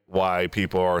understand why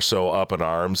people are so up in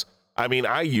arms.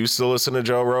 I used to listen to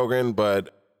Joe Rogan,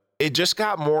 but it just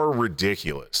got more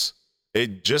ridiculous.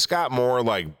 It just got more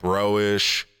like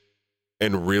bro-ish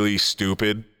and really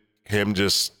stupid. Him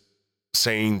just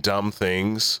saying dumb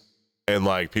things. And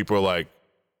like people are like,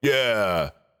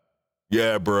 yeah,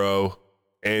 bro.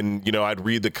 And, I'd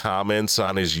read the comments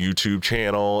on his YouTube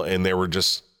channel and they were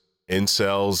just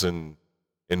incels and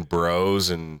bros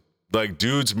and like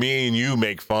dudes me and you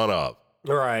make fun of.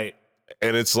 Right.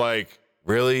 And it's like,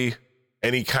 really?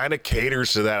 And he kind of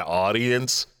caters to that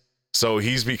audience. So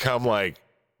he's become like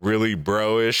really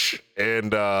bro-ish.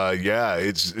 And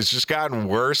it's just gotten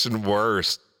worse and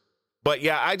worse. But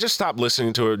yeah, I just stopped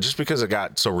listening to it just because it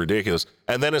got so ridiculous.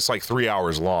 And then it's like 3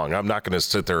 hours long. I'm not going to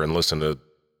sit there and listen to,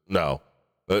 no.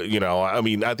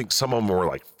 I think some of them were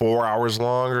like 4 hours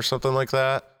long or something like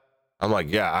that. I'm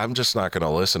like, yeah, I'm just not going to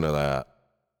listen to that.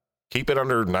 Keep it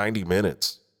under 90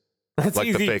 minutes. That's like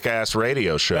easy. The fake ass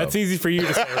radio show. That's easy for you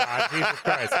to say, Rod. Jesus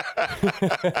Christ.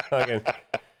 Okay.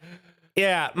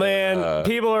 Yeah, man.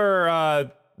 People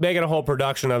are making a whole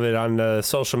production of it on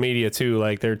social media too.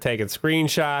 Like they're taking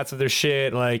screenshots of their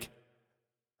shit. Like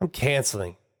I'm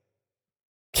canceling.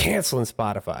 Canceling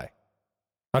Spotify.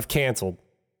 I've canceled.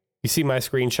 You see my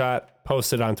screenshot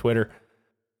posted on Twitter.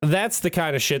 That's the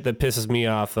kind of shit that pisses me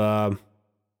off. I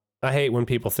hate when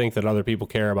people think that other people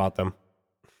care about them.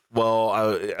 Well,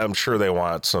 I'm sure they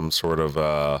want some sort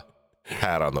of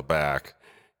pat on the back.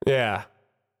 Yeah.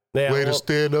 Way to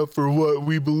stand up for what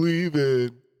we believe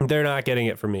in. They're not getting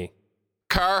it from me.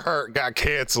 Carhartt got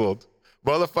canceled.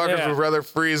 Motherfuckers would rather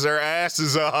freeze their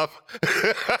asses off.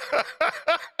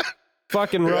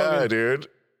 Fucking Rogan. Yeah, dude.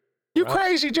 You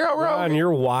crazy, Joe Rogan. Ron,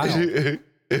 you're wild.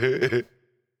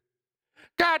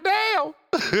 Goddamn.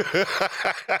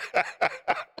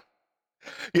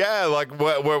 Yeah, like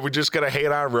what we're just gonna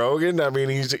hate on Rogan? I mean,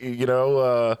 he's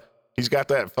he's got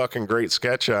that fucking great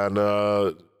sketch on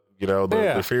the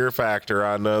Fear Factor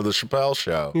on the Chappelle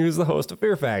Show. He was the host of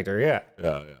Fear Factor, yeah.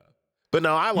 Yeah. But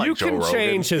no, I like Joe Rogan. You can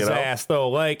change his ass though.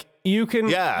 Like you can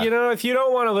if you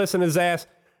don't want to listen to his ass,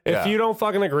 if you don't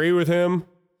fucking agree with him,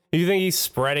 you think he's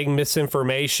spreading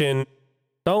misinformation,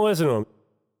 don't listen to him.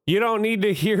 You don't need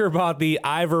to hear about the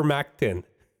ivermectin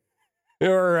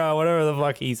or whatever the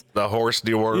fuck the horse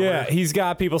dewormer. Yeah, he's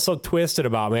got people so twisted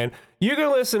about, man. You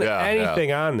can listen to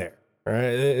anything on there.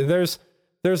 Right?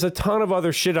 There's a ton of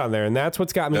other shit on there, and that's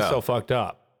what's got me so fucked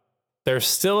up. There's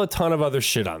still a ton of other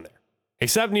shit on there,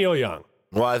 except Neil Young.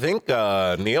 Well, I think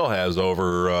Neil has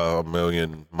over 1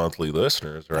 million monthly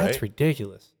listeners, right? That's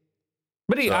ridiculous.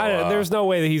 But there's no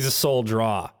way that he's a sole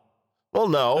draw. Well,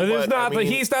 no. He's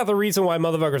not the reason why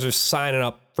motherfuckers are signing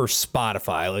up for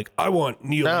Spotify. Like, I want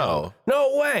Neil Young.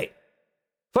 No way.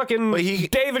 Fucking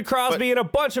David Crosby and a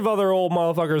bunch of other old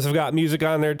motherfuckers have got music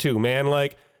on there too, man.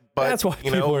 Like, that's why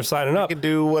people are signing up. We can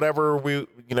do whatever we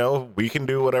can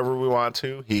do whatever we want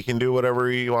to. He can do whatever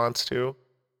he wants to.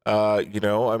 I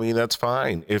mean, that's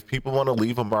fine. If people want to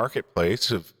leave a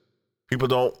marketplace, if people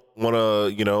don't want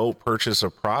to, purchase a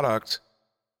product,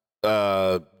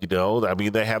 I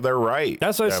mean, they have their right.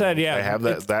 That's what I said. Yeah. They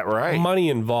have that right. Money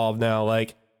involved now.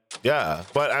 Like, yeah,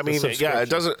 but I mean,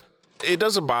 it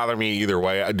doesn't bother me either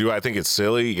way. I think it's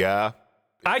silly. Yeah.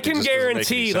 I can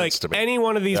guarantee like any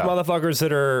one of these motherfuckers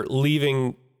that are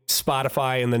leaving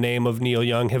Spotify in the name of Neil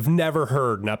Young have never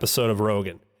heard an episode of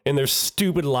Rogan in their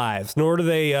stupid lives, nor do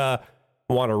they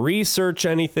want to research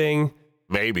anything.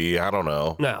 Maybe. I don't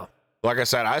know. No. Like I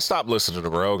said, I stopped listening to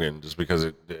Rogan just because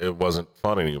it wasn't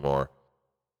fun anymore.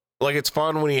 Like, it's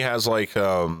fun when he has like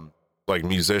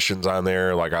musicians on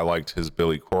there. Like, I liked his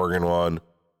Billy Corgan one,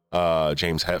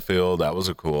 James Hetfield. That was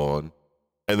a cool one.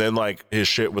 And then like his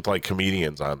shit with like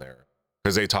comedians on there,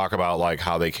 because they talk about like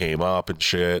how they came up and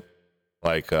shit.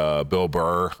 Like Bill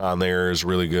Burr on there is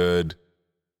really good.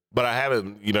 But I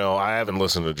haven't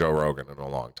listened to Joe Rogan in a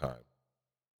long time.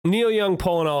 Neil Young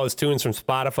pulling all his tunes from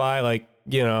Spotify, like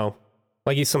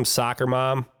he's some soccer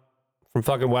mom from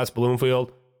fucking West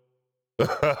Bloomfield.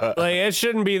 Like, it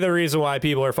shouldn't be the reason why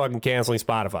people are fucking canceling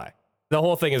Spotify. The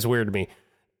whole thing is weird to me.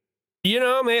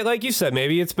 Like you said,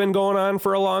 maybe it's been going on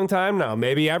for a long time now.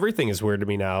 Maybe everything is weird to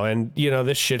me now. And,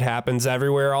 this shit happens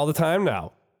everywhere all the time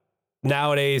now.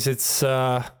 Nowadays,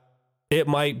 it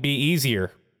might be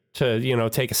easier to,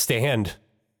 take a stand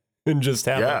and just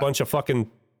have a bunch of fucking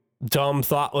dumb,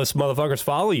 thoughtless motherfuckers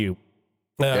follow you.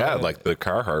 Like the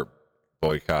Carhartt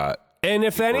boycott. And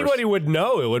if anybody would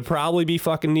know, it would probably be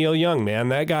fucking Neil Young, man.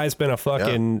 That guy's been a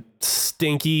fucking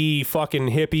stinky fucking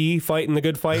hippie fighting the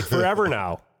good fight forever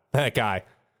now. That guy.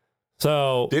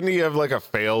 So didn't he have like a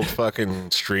failed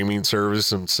fucking streaming service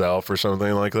himself or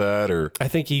something like that? Or I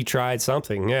think he tried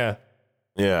something.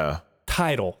 Yeah.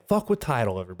 Tidal. Fuck with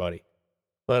Tidal, everybody.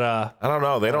 But I don't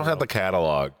know. They don't have the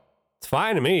catalog. It's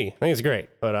fine to me. I think it's great.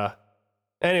 But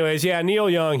anyways, Neil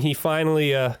Young, he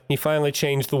finally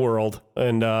changed the world,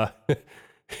 and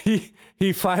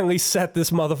he finally set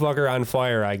this motherfucker on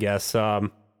fire, I guess.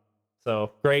 So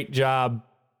great job,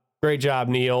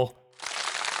 Neil.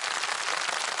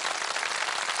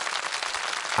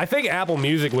 I think Apple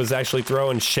Music was actually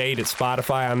throwing shade at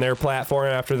Spotify on their platform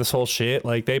after this whole shit.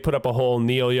 Like, they put up a whole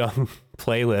Neil Young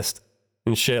playlist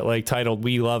and shit, like, titled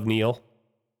 "We Love Neil."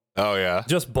 Oh yeah,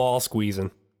 just ball squeezing.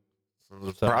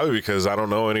 Probably because I don't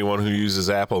know anyone who uses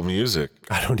Apple Music.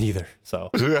 I don't either.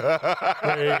 So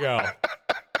there you go.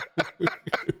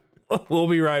 We'll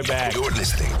be right back. You're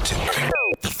listening to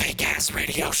the Fake Ass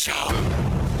Radio Show.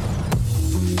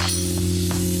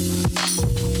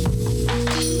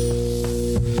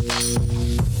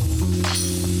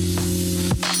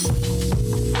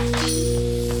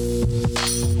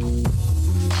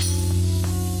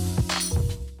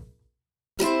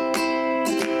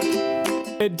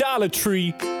 At Dollar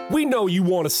Tree, we know you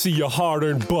want to see your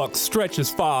hard-earned bucks stretch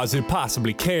as far as it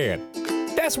possibly can.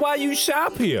 That's why you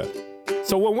shop here.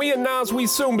 So when we announced we'd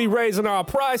soon be raising our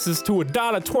prices to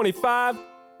 $1.25,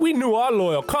 we knew our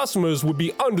loyal customers would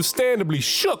be understandably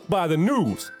shook by the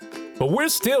news. But we're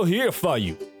still here for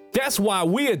you. That's why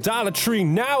we at Dollar Tree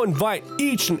now invite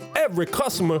each and every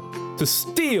customer to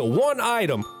steal one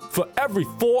item for every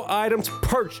 4 items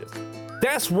purchased.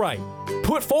 That's right.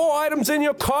 Put 4 items in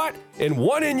your cart and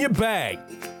 1 in your bag.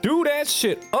 Do that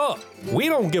shit up. We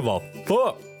don't give a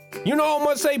fuck. You know how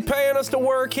much they paying us to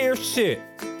work here? Shit.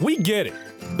 We get it.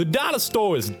 The dollar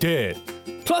store is dead.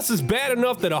 Plus, it's bad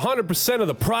enough that 100% of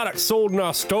the products sold in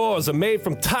our stores are made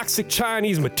from toxic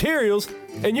Chinese materials,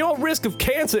 and your risk of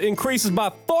cancer increases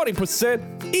by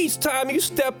 40% each time you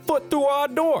step foot through our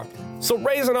door. So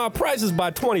raising our prices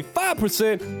by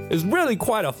 25% is really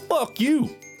quite a fuck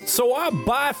you. So our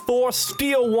buy 4,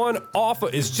 steal 1 offer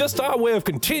is just our way of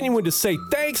continuing to say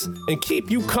thanks and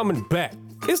keep you coming back.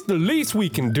 It's the least we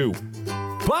can do.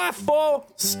 Buy 4,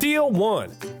 steal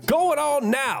 1. Go it all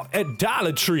now at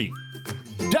Dollar Tree.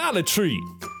 Dollar Tree,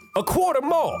 a quarter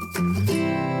more.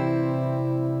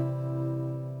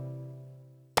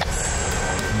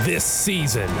 This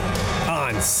season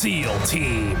on SEAL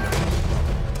Team.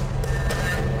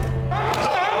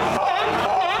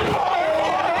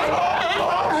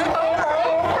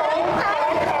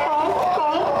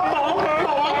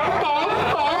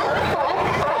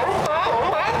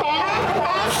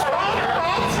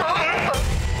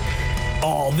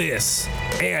 All this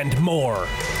and more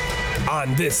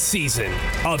on this season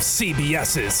of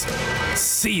CBS's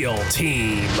SEAL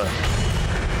Team.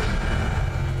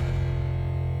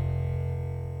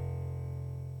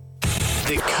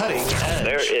 The cutting edge.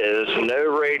 There is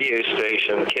no radio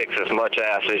station kicks as much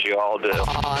ass as you all do.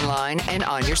 Online and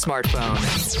on your smartphone.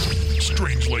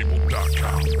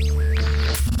 Strangelabel.com.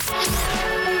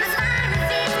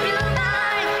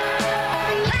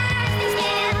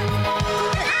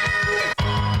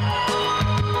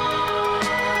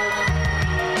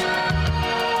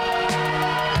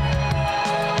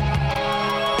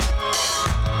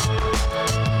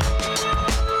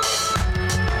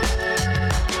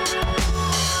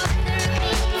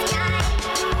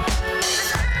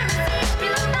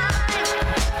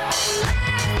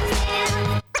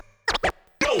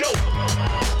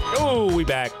 We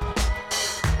back.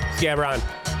 Scabron.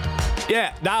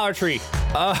 Yeah, Dollar Tree.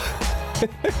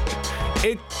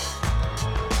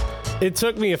 It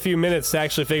took me a few minutes to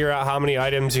actually figure out how many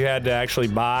items you had to actually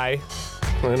buy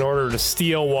in order to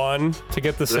steal one to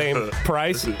get the same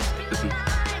price.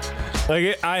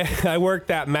 Like I worked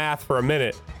that math for a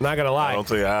minute. Not gonna lie.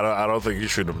 I don't think you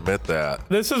should admit that.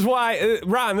 This is why,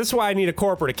 Ron. This is why I need a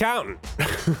corporate accountant.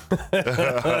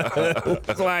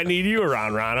 That's why I need you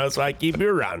around, Ron. That's why I keep you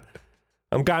around.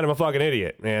 I'm kind of a fucking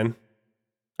idiot, man.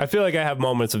 I feel like I have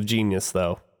moments of genius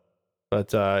though,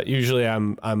 but usually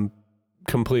I'm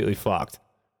completely fucked.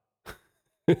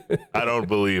 I don't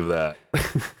believe that.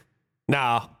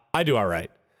 Nah, I do all right.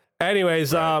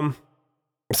 Anyways, right.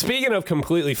 Speaking of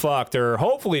completely fucked, or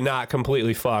hopefully not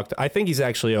completely fucked, I think he's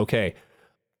actually okay.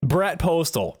 Brett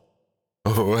Postal.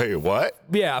 Wait, what?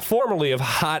 Yeah, formerly of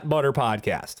Hot Butter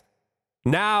Podcast.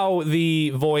 Now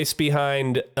the voice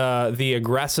behind the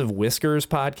Aggressive Whiskers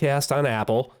podcast on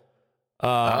Apple.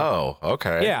 Oh,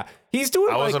 okay. Yeah, he's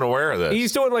doing. I wasn't aware of this.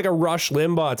 He's doing like a Rush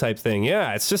Limbaugh type thing.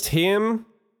 Yeah, it's just him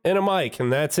and a mic,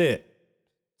 and that's it.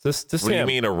 Just what him. do you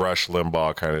mean a Rush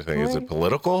Limbaugh kind of thing? Is it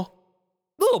political?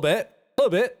 A little bit.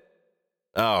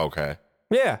 Oh, okay.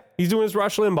 Yeah, he's doing his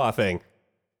Rush Limbaugh thing.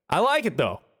 I like it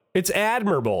though. It's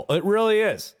admirable. It really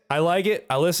is. I like it.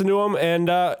 I listen to him, and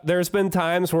there's been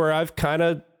times where I've kind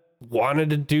of wanted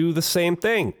to do the same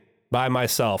thing by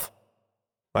myself.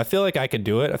 I feel like I could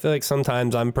do it. I feel like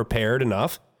sometimes I'm prepared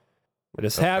enough. I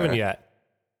just haven't yet.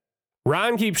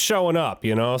 Ron keeps showing up,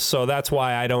 so that's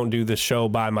why I don't do this show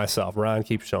by myself. Ron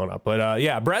keeps showing up. But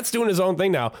yeah, Brett's doing his own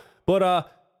thing now. But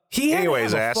he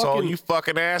anyways, asshole, you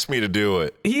fucking asked me to do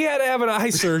it. He had to have an eye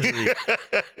surgery.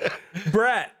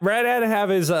 Brett had to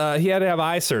have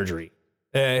eye surgery.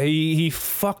 He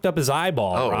fucked up his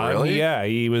eyeball. Oh, Ron. really? Yeah,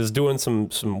 he was doing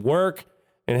some work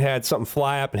and had something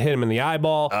fly up and hit him in the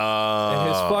eyeball.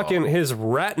 And his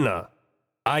retina,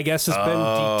 I guess, has been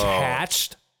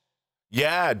detached.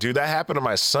 Yeah, dude, that happened to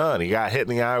my son. He got hit in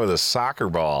the eye with a soccer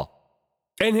ball.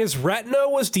 And his retina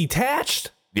was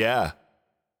detached? Yeah.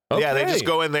 Okay. Yeah, they just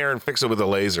go in there and fix it with a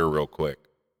laser real quick.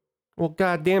 Well,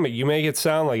 God damn it. You make it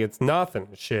sound like it's nothing.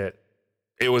 Shit.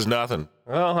 It was nothing.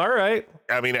 Oh, all right.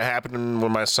 I mean, it happened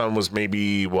when my son was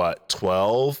maybe,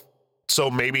 12? So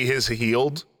maybe his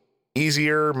healed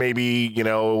easier. Maybe,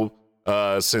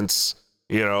 since,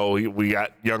 we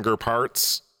got younger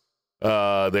parts,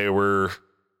 they were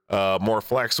more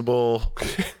flexible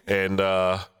and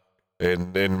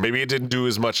And maybe it didn't do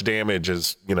as much damage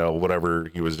as, you know, whatever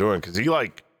he was doing. Because he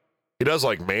does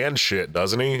like man shit,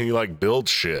 doesn't he? He like builds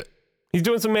shit. He's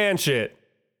doing some man shit.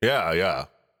 Yeah.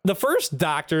 The first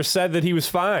doctor said that he was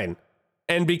fine.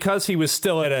 And because he was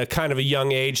still at a kind of a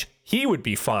young age, he would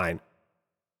be fine.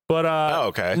 But,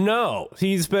 okay. No,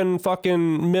 he's been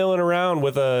fucking milling around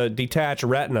with a detached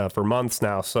retina for months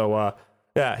now. So,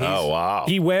 yeah. Oh, wow.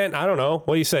 He went, I don't know,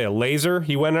 what do you say, a laser?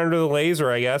 He went under the laser,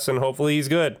 I guess, and hopefully he's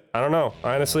good. I don't know.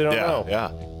 I honestly don't know.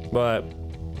 Yeah. But,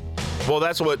 well,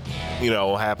 that's what, you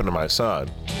know, happened to my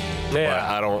son. yeah. But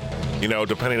I don't, you know,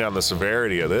 depending on the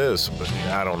severity of this, but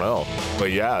I don't know.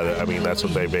 But yeah, I mean, that's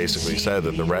what they basically said,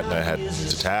 that the retina had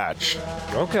detached.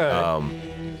 Okay.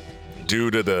 Due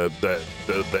to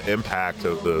the impact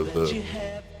of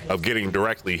of getting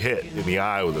directly hit in the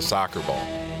eye with a soccer ball.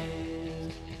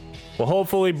 Well,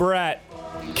 hopefully Brett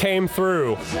came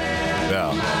through.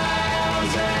 Yeah.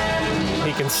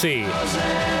 He can see.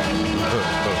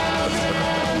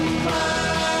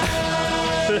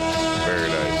 Very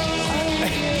nice.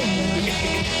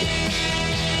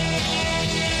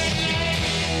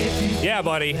 Yeah,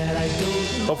 buddy.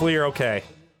 Hopefully you're okay.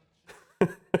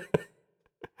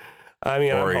 I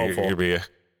mean, Or I'm you hopeful. could be.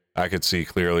 I could see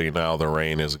clearly now the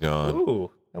rain is gone.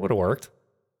 Ooh, that would have worked.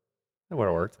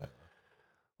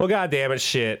 Well, goddamn it,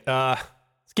 shit. Let's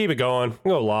keep it going.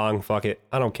 Go long. Fuck it.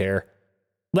 I don't care.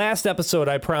 Last episode,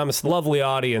 I promised the lovely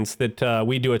audience that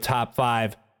we do a top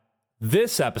 5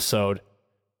 this episode,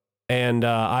 and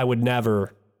I would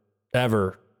never,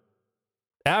 ever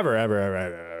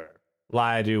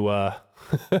lie to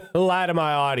lie to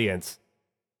my audience.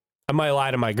 I might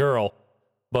lie to my girl,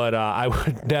 but I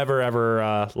would never,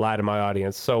 ever lie to my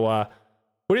audience. So, what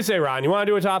do you say, Ron? You want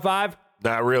to do a top 5?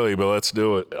 Not really, but let's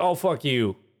do it. Oh, fuck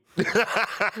you.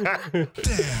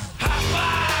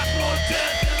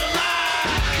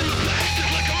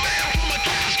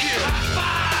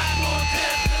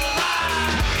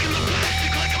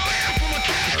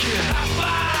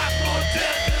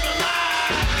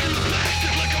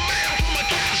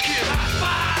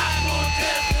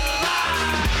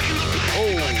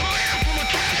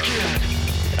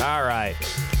 All right.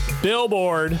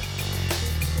 Billboard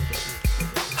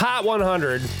Hot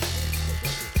 100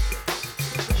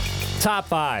 top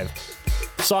 5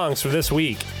 songs for this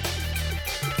week.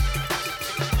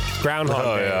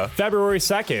 Groundhog Day. Yeah. February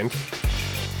 2nd.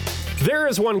 There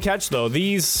is one catch, though.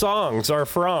 These songs are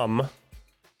from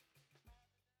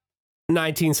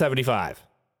 1975.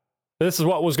 This is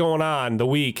what was going on the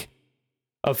week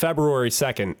of February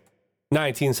 2nd,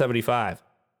 1975.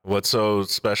 What's so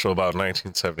special about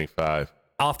 1975?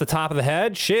 Off the top of the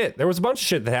head, shit. There was a bunch of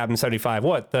shit that happened in 75.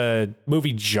 What? The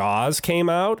movie Jaws came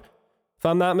out, if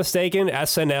I'm not mistaken.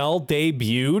 SNL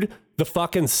debuted. The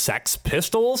fucking Sex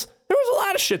Pistols. There was a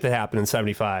lot of shit that happened in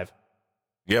 75.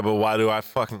 Yeah, but why do I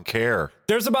fucking care?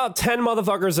 There's about 10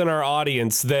 motherfuckers in our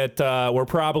audience that were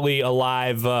probably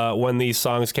alive when these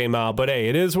songs came out. But hey,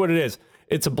 it is what it is.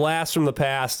 It's a blast from the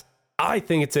past. I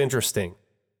think it's interesting.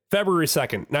 February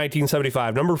 2nd,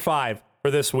 1975. Number 5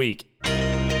 for this week.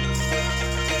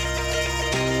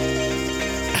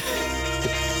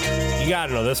 You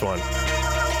gotta know this one.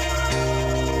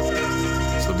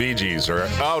 It's the Bee Gees, or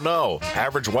oh no,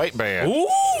 Average White Band.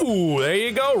 Ooh, there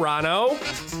you go, Rano.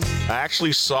 I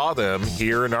actually saw them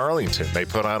here in Arlington. They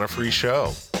put on a free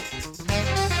show.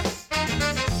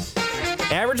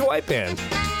 Average White Band.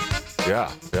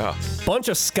 Yeah. Bunch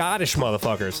of Scottish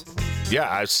motherfuckers. Yeah,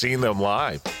 I've seen them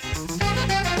live.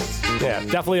 Yeah,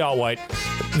 definitely all white.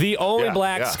 The only Yeah,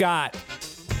 black yeah. Scot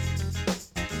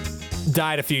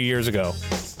died a few years ago.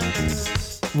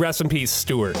 Rest in peace,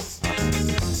 Stewart.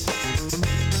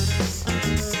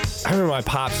 I remember my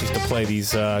pops used to play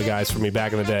these guys for me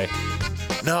back in the day.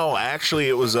 No, actually,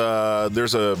 it was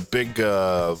there's a big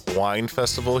wine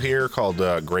festival here called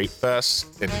Grape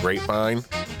Fest in Grapevine.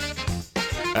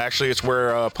 Actually, it's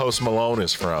where Post Malone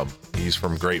is from. He's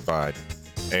from Grapevine,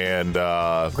 and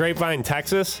Grapevine,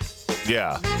 Texas.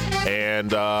 yeah,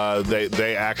 and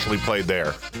they actually played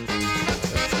there.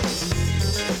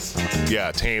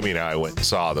 Yeah, Tammy and I went and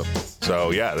saw them.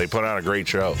 So yeah, they put on a great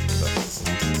show.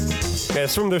 Yeah,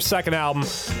 it's from their second album,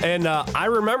 and I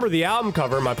remember the album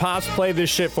cover. My pops played this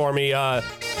shit for me.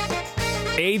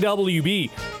 AWB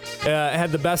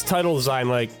had the best title design,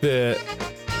 like the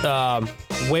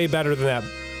way better than that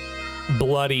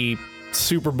bloody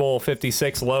Super Bowl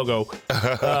 56 logo.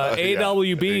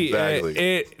 AWB,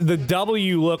 exactly. The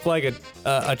W looked like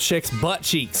a chick's butt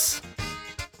cheeks.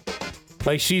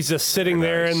 Like she's just sitting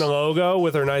there in the logo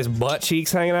with her nice butt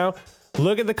cheeks hanging out.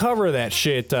 Look at the cover of that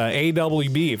shit,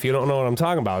 AWB, if you don't know what I'm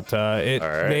talking about. It All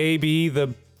right. may be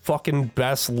the fucking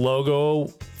best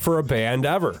logo for a band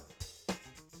ever.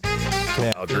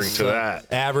 Yeah, I'll drink to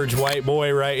that. Average white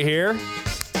boy right here.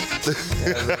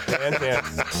 Yeah.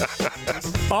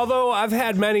 Although I've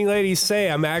had many ladies say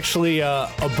I'm actually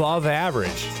above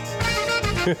average.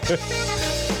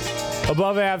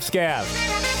 Above av scav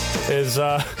is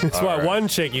what right. one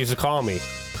chick used to call me.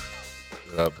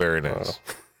 Very nice.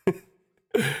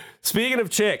 Speaking of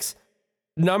chicks,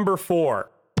 number 4.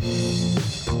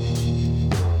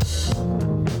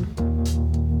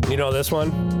 You know this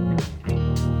one?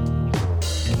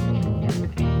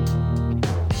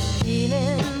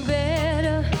 Feeling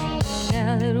better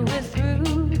now that we're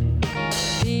through.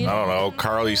 I don't know.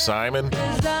 Carly Simon?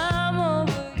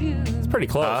 It's pretty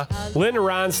close. Linda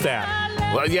Ronstadt.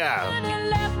 Well,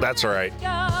 yeah. That's right.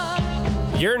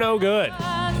 You're no good.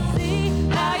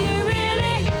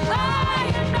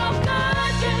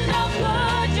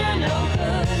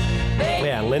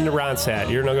 Yeah, Linda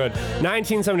Ronstadt. You're no good.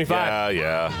 1975.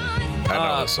 Yeah. I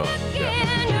know this song. Yeah.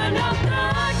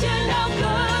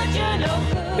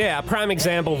 Yeah, prime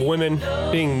example of women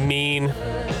being mean.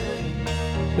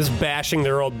 Just bashing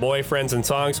their old boyfriends and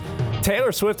songs.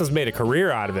 Taylor Swift has made a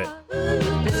career out of it.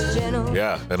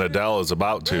 Yeah, and Adele is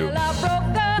about to.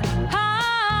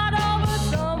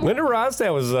 Linda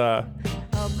Ronstadt was,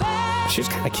 she was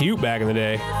kind of cute back in the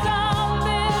day.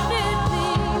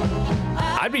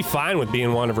 I'd be fine with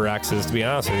being one of her exes, to be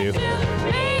honest with you.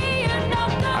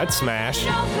 I'd smash.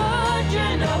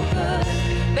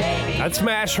 I'd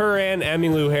smash her and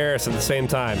Emmylou Harris at the same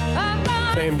time.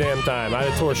 Same damn time. I'd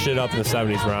have tore shit up in the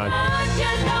 70s, Ron.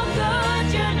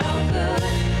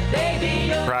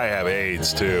 Probably have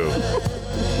AIDS, too.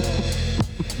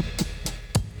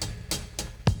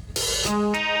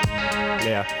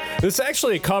 Yeah. This is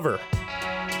actually a cover.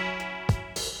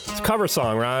 It's a cover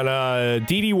song, Ron.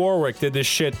 Dee Dee Warwick did this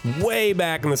shit way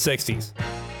back in the 60s.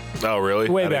 Oh, really?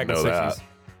 Way I back in didn't the know 60s. that.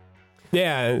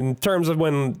 Yeah, in terms of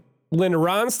when Linda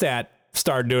Ronstadt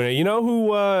started doing it. You know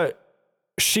who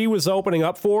she was opening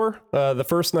up for the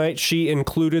first night? She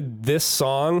included this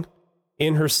song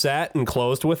in her set and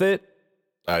closed with it.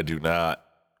 I do not.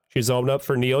 She's opened up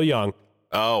for Neil Young.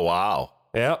 Oh, wow.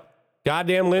 Yep.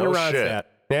 Goddamn Linda Oh, Ronstadt. shit.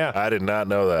 Yeah. I did not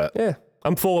know that. Yeah.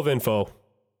 I'm full of info.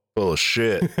 Full of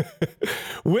shit.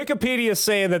 Wikipedia is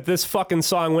saying that this fucking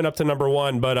song went up to number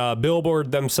 1, but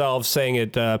Billboard themselves saying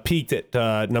it peaked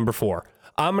at number 4.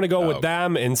 I'm going to go with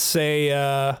them and say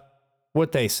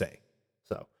what they say.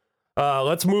 So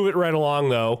let's move it right along,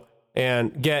 though,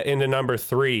 and get into number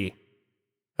 3.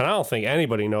 And I don't think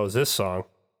anybody knows this song.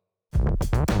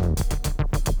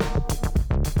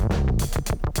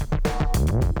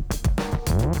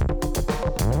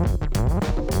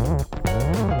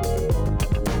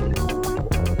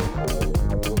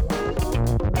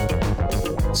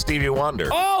 Stevie Wonder.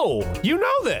 Oh, you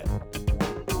know that.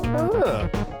 Huh.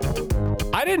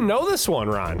 I didn't know this one,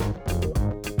 Ron.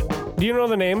 Do you know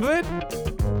the name of it?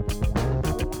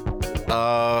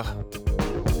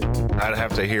 I'd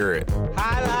have to hear it.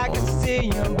 I like to see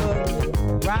you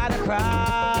look right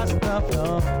across the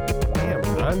floor. Damn,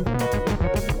 Ron.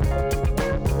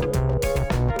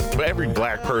 But every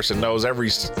black person knows every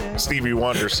Stevie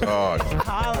Wonder song.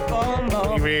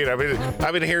 What do you mean?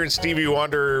 I've been hearing Stevie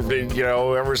Wonder,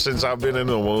 ever since I've been in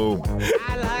the womb.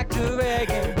 I like to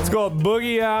reggae. It's called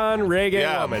Boogie on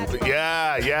Reggae Woman.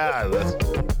 Yeah.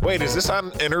 Wait, is this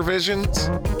on Intervisions?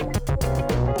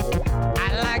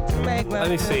 I like to make Let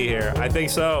me see here. I think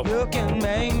so. You can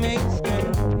make me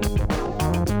scream.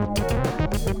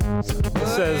 It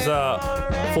says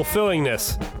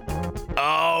fulfillingness.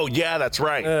 Oh, yeah, that's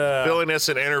right. Filliness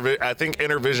and I think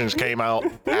Intervisions came out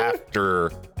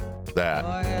after that.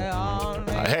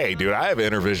 Hey, dude, I have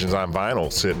Intervisions on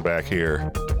vinyl sitting back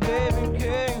here.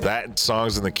 That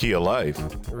song's in the key of life.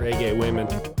 Reggae women.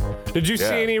 Did you see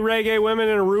Yeah. any reggae women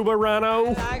in Aruba,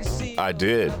 Rano? I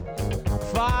did.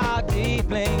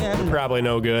 Probably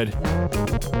no good.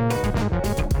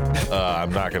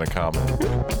 I'm not going to comment.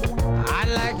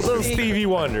 Little Stevie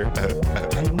Wonder.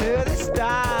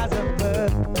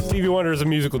 Stevie Wonder is a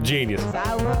musical genius.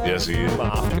 Yes, he is.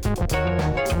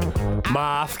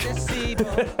 Mafk.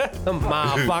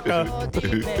 Motherfucker.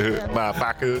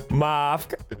 Motherfucker.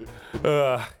 Mafk.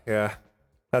 Yeah.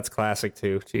 That's classic,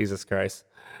 too. Jesus Christ.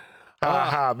 Ha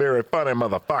ha, very funny,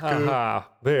 motherfucker. Ah,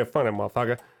 very funny,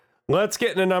 motherfucker. Let's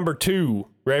get into number 2.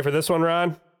 Ready for this one,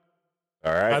 Ron?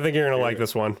 All right. I think you're going to like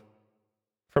this one.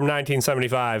 From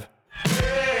 1975.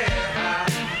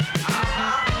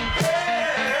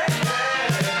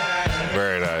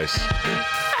 Very nice.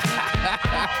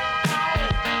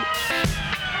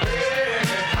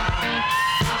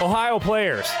 Ohio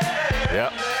Players.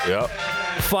 Yep.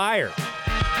 Fire.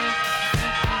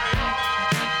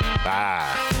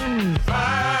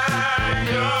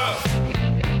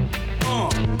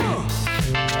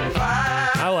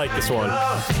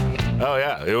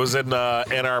 Yeah, it was in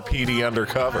NRPD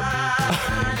Undercover.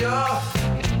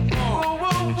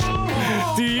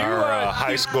 Do you Our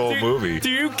high school movie. Do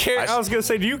you care? I was gonna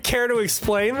say, do you care to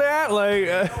explain that? Like,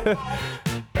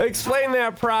 explain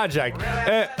that project.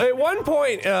 At one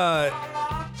point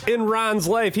in Ron's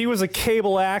life, he was a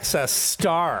cable access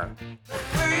star.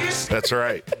 That's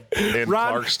right. In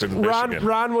Clarkston, Michigan.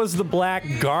 Ron was the Black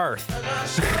Garth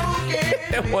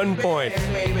at one point.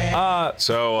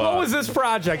 What was this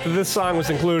project that this song was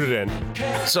included in?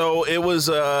 So it was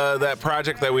that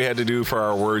project that we had to do for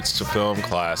our Words to Film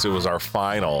class. It was our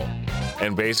final.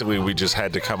 And basically we just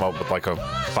had to come up with like a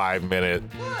 5-minute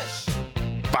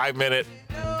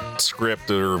script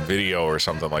or video or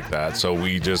something like that. So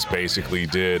we just basically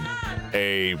did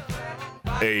a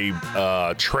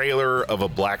trailer of a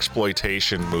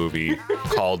blaxploitation movie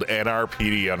called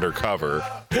NRPD Undercover,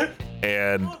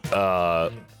 and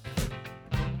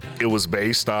it was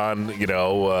based on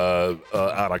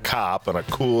on a cop, and a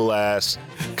cool ass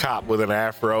cop with an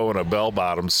afro and a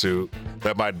bell-bottom suit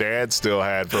that my dad still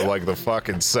had from like the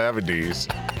fucking 70s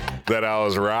that I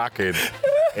was rocking,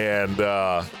 and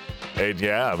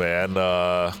yeah, man,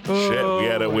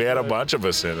 shit, we had a bunch of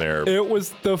us in there. It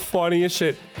was the funniest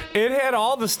shit. It had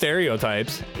all the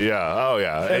stereotypes. Yeah, oh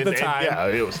yeah. At the time.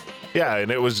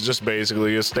 And it was just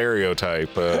basically a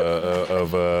stereotype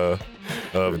of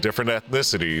different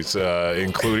ethnicities,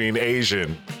 including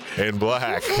Asian and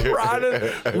black.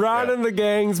 Ron and the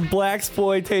gang's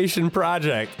blaxploitation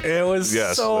project. It was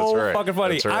so fucking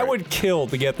funny. Right. I would kill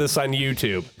to get this on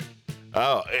YouTube.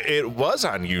 Oh, it was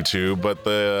on YouTube, but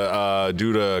the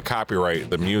due to copyright,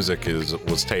 the music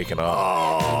was taken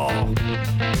off. Oh.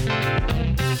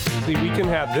 See, we can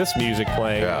have this music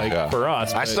playing for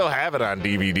us. I still have it on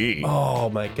DVD. Oh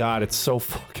my god, it's so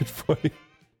fucking funny.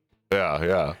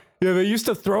 Yeah, they used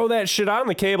to throw that shit on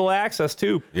the cable access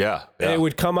too. Yeah. And it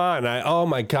would come on. Oh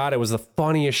my god, it was the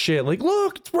funniest shit. Like,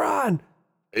 look, it's Ron.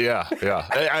 Yeah.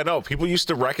 I know. People used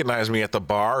to recognize me at the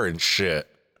bar and shit.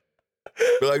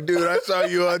 Be like, dude, I saw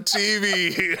you on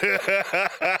TV.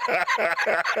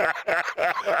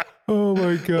 Oh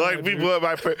my god! Like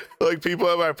people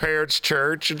at my parents'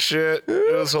 church and shit.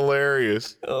 It was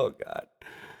hilarious. Oh god,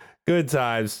 good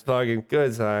times, fucking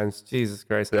good times. Jesus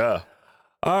Christ. Yeah.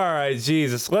 All right,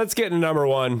 Jesus. Let's get into number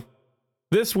one.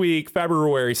 This week,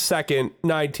 February 2nd,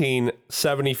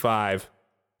 1975.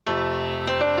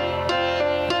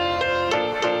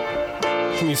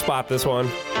 Can you spot this one?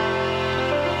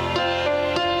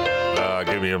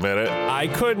 Give me a minute. I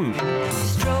couldn't.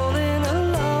 Strolling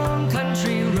along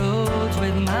country roads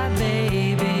with my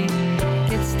baby.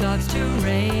 It starts to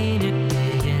rain, it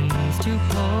begins to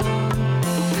pour.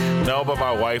 No, but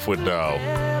my wife would know.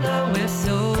 We're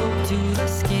soaked to the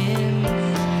skin.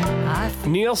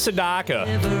 Neil Sedaka.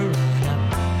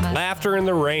 Laughter in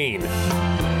the Rain.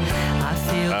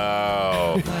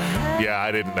 Oh. Yeah,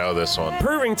 I didn't know this one.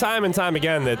 Proving time and time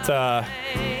again that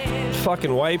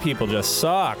fucking white people just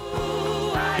suck.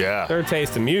 Yeah. Their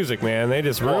taste in music, man. They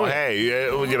just ruin it.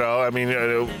 Hey,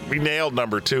 we nailed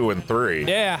number 2 and 3.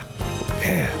 Yeah.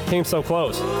 Came so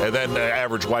close. And then the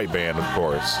Average White Band, of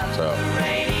course. So.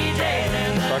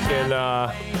 Fucking,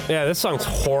 this song's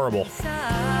horrible.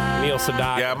 Neil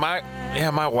Sedaka.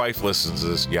 Yeah, my wife listens to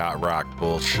this yacht rock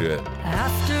bullshit.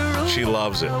 She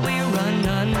loves it.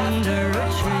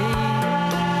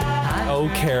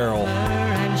 Oh, Carol.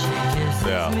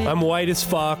 Yeah. I'm white as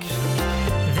fuck.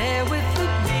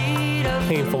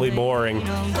 Painfully boring.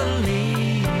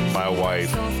 My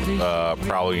wife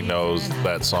probably knows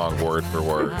that song word for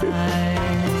word.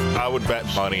 I would bet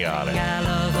money on it.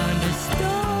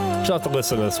 She'll have to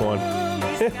listen to this one.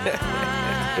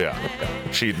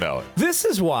 Yeah, she'd know it. This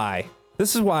is why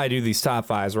I do these top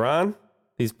fives, Ron.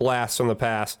 These blasts from the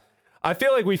past. I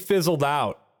feel like we fizzled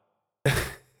out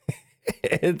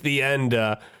at the end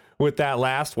with that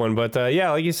last one. But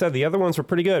like you said, the other ones were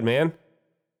pretty good, man.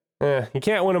 You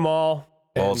can't win them all.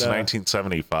 Well, it's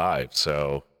 1975,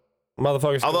 so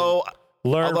motherfuckers. Although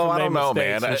I don't know,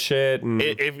 man. And shit. And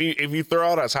if you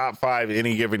throw out a top 5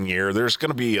 any given year, there's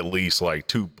going to be at least like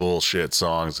 2 bullshit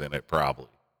songs in it, probably.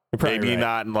 Maybe right.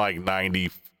 not in like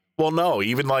 90. Well, no,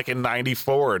 even like in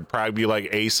 94, it'd probably be like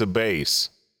Ace of Base.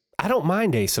 I don't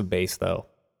mind Ace of Base though.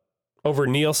 Over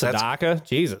Neil Sedaka,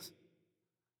 Jesus.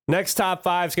 Next top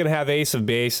 5 is gonna have Ace of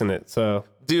Base in it. So,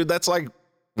 dude, that's like,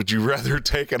 would you rather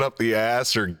take it up the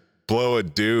ass or blow a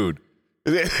dude?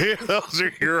 Those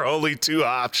are your only 2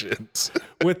 options.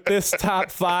 With this top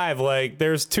 5, like,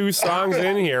 there's 2 songs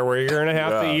in here where you're gonna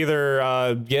have to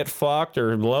either get fucked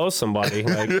or blow somebody.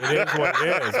 Like, it is what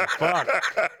it is. Fuck.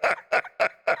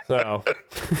 So,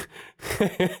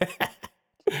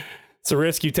 It's a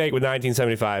risk you take with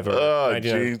 1975. Or Oh,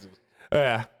 jeez.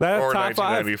 Yeah, that's Or top 5.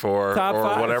 1994 Top or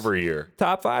fives. whatever year.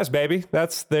 Top 5s, baby.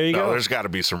 There you No, go. there's got to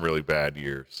be some really bad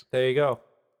years. There you go.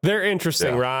 They're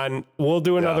interesting, Yeah. Ron. We'll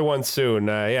do another one soon.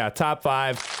 Top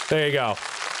 5. There you go.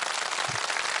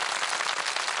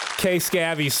 K.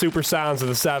 Scavvy's Super Sounds of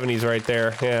the 70s right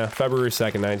there. Yeah, February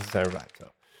 2nd, 1975.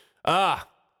 So,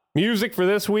 music for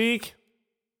this week.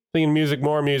 Thinking music,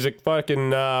 more music.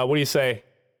 Fucking, what do you say?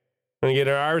 Gonna get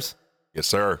ours? Yes,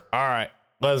 sir. All right,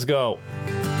 let's go.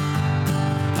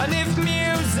 And if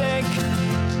music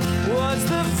was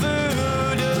the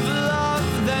food of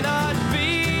love, then I'd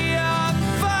be a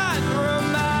fat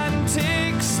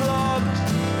romantic slob.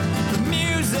 The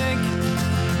music,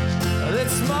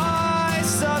 it's my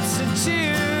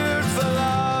substitute for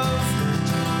love.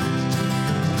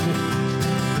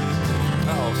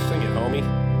 Oh, sing it, homie.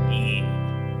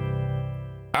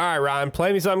 Yeah. All right, Ron,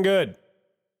 play me something good.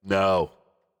 No.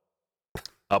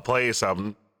 I'll play you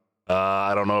something.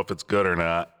 I don't know if it's good or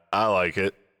not. I like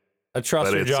it. I trust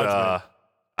But your it's judgment.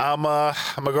 I'm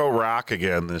gonna go rock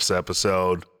again this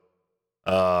episode.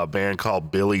 A band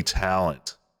called Billy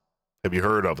Talent. Have you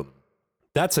heard of them?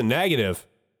 That's a negative.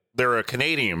 They're a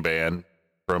Canadian band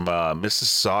from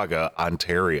Mississauga,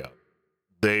 Ontario.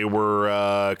 They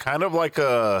were kind of like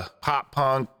a pop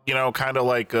punk, kind of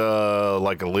like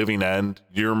a Living End.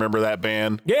 Do you remember that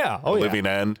band? Yeah. Oh, yeah. Living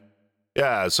End.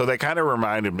 Yeah, so they kind of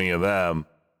reminded me of them.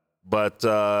 But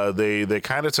they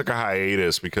kind of took a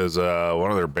hiatus because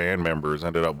one of their band members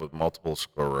ended up with multiple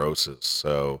sclerosis.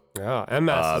 So Yeah,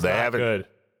 MS is they not haven't- good.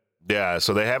 yeah,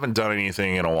 so they haven't done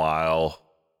anything in a while.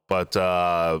 But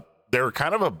they're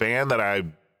kind of a band that I,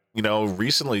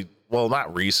 recently, well,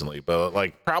 not recently, but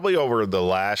like probably over the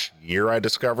last year I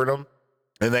discovered them.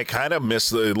 And they kind of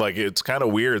missed it's kind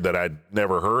of weird that I'd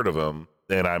never heard of them.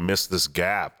 And I missed this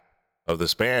gap of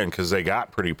this band because they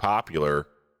got pretty popular.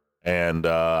 And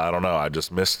I don't know, I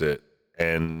just missed it.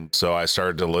 And so I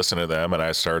started to listen to them and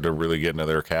I started to really get into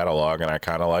their catalog and I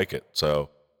kind of like it. So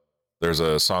there's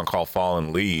a song called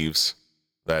Fallen Leaves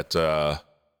that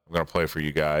I'm going to play for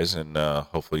you guys. And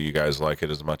hopefully you guys like it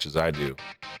as much as I do.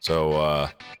 So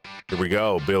here we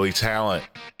go. Billy Talent,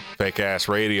 Fake Ass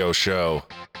Radio Show.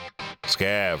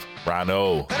 Scav,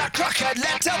 Rhino. In a crooked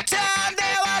little town,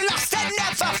 they were lost and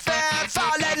never found.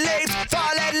 Fallen leaves,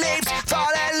 fallen leaves,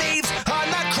 fallen leaves on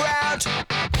the ground.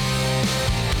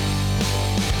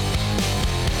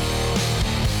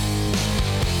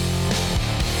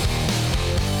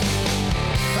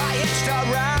 I hitched a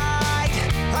ride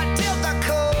until the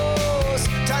coast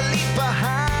to leave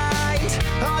behind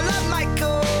all of my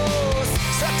ghosts,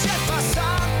 searching for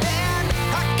something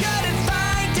I couldn't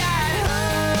find at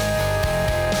home.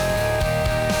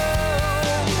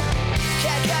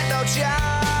 Can't get no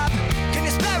job, can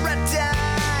you spare a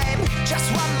dime? Just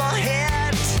one more hit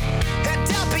and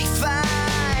I'll be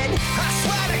fine. I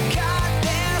swear to God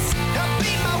this'll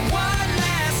be my one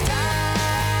last time.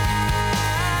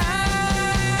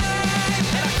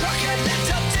 In a crooked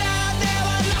little town, they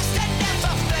were lost and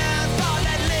never found.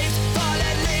 Fallen leaves,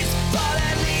 fallen leaves,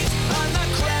 fallen leaves on the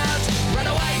ground. Run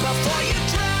away before you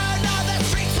drown, all the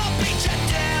streets will beat you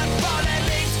down. Fallen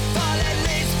leaves, fallen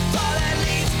leaves, fallen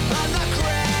leaves on the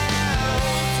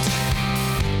ground.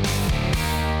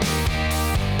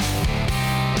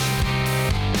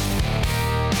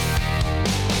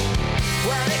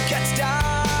 When it gets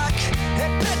dark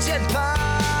in Pigeon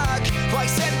Park,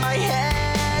 voice in my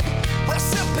head will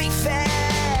soon be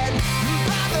fed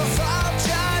by the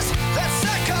vultures that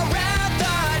circle around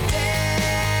the dead.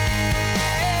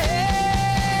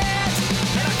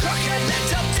 In a crooked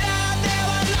little town, they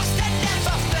were lost and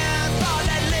never found.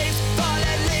 Fallen leaves,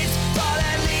 fallen leaves,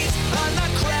 fallen leaves on the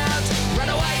ground. Run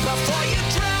away before you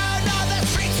drown, all the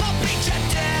streets will beat you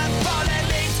down. Fallen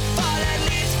leaves, fallen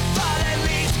leaves, fallen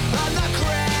leaves on the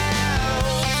ground.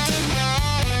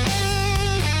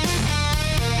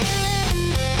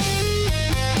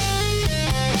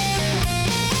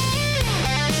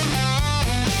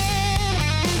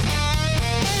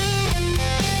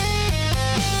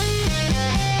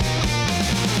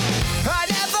 I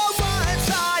never once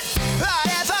thought I'd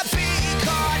ever be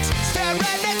caught staring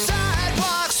at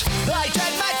sidewalks. I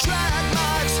did my drag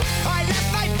marks. I left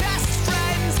my best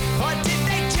friends, or did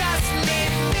they just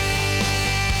leave me?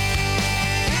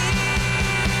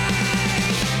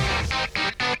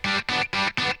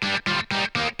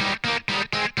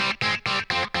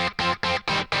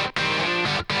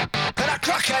 In a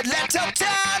crooked little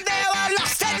town, they were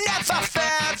lost and never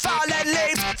found. Fallen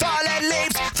leaves, fallen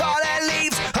leaves, fallen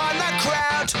leaves on the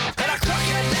ground. In a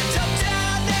crooked little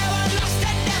town, they were lost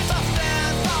and never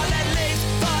found. Fallen leaves,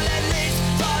 fallen leaves,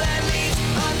 fallen leaves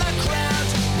on the ground.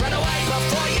 Run away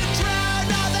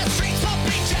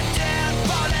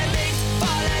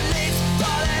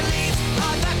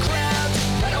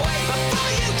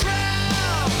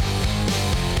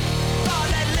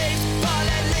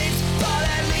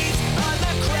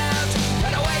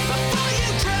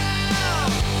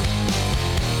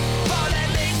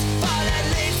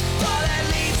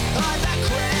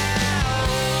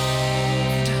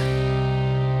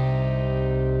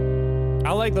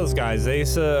I like those guys. They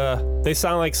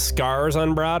sound like Scars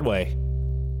on Broadway.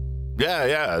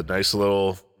 Yeah.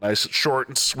 Nice, short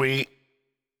and sweet.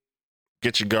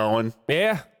 Get you going.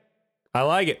 Yeah, I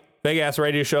like it. Big ass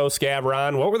radio show, Scav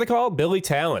Ron. What were they called? Billy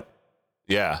Talent.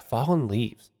 Yeah. Fallen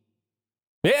Leaves.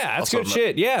 Yeah, that's Also good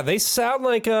shit. Yeah, they sound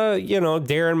like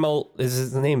Darren is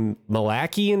his name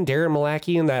Malakian? Darren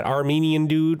Malakian, that Armenian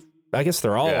dude. I guess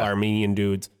they're all Armenian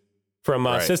dudes from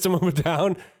System of a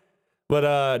Down.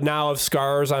 But now of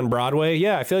Scars on Broadway.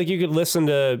 Yeah, I feel like you could listen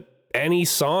to any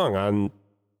song on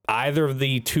either of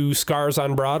the two Scars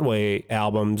on Broadway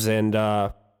albums and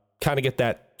kind of get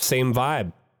that same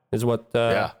vibe is what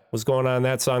was going on in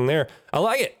that song there. I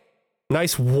like it.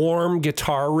 Nice warm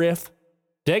guitar riff.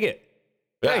 Dig it.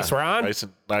 Yeah, thanks, Ron.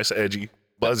 Nice edgy,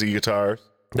 buzzy guitars.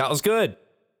 That was good.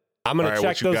 I'm gonna check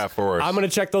what you got for us? I'm gonna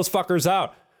check those fuckers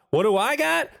out. What do I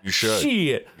got? You should.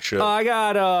 Shit. You should. I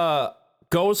got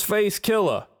Ghostface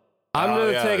Killer. I'm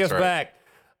gonna take us back.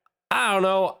 I don't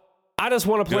know. I just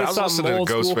want to play something old school.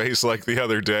 I was listening to Ghostface like the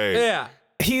other day. Yeah,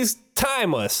 he's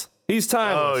timeless. He's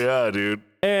timeless. Oh yeah, dude.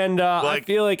 And I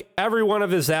feel like every one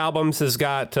of his albums has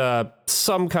got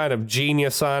some kind of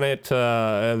genius on it.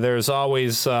 There's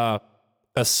always a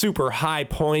super high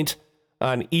point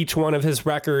on each one of his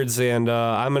records, and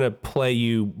I'm going to play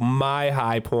you my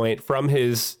high point from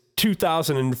his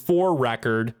 2004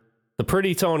 record, the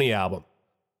Pretty Tony album,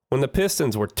 when the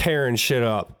Pistons were tearing shit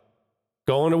up,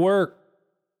 going to work.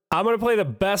 I'm going to play the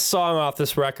best song off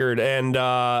this record, and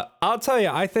I'll tell you,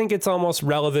 I think it's almost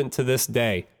relevant to this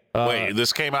day. Wait,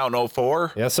 this came out in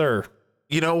 2004? Yes, sir.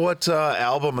 You know what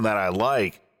album that I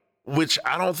like, which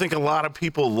I don't think a lot of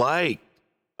people like,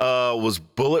 was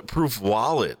Bulletproof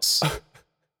Wallets.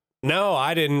 No,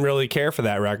 I didn't really care for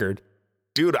that record.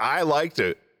 Dude, I liked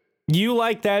it. You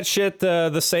like that shit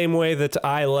the same way that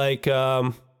I like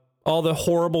all the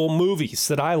horrible movies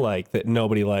that I like that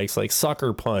nobody likes, like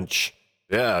Sucker Punch.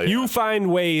 Yeah. You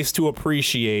find ways to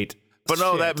appreciate. But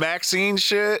no, that Maxine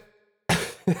shit.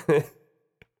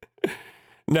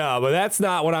 No, but that's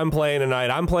not what I'm playing tonight.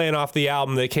 I'm playing off the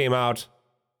album that came out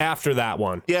after that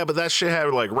one. Yeah, but that shit had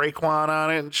like Raekwon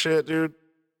on it and shit, dude.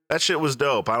 That shit was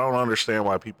dope. I don't understand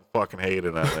why people fucking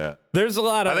hated on that. There's a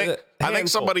lot of. I think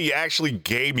somebody actually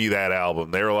gave me that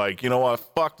album. They were like, you know what?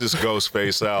 Fuck this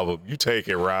Ghostface album. You take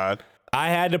it, Ron. I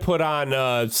had to put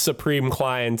on Supreme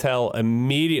Clientele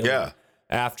immediately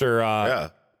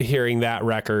after hearing that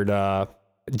record,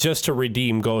 just to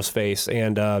redeem Ghostface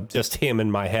and just him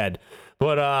in my head.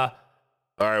 But all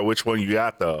right, which one you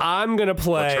got though? I'm gonna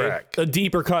play a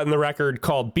deeper cut in the record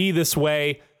called "Be This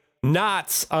Way."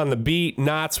 Knots on the beat.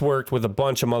 Knots worked with a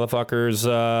bunch of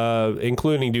motherfuckers,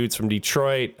 including dudes from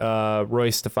Detroit,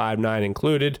 Royce da 5'9"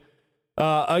 included.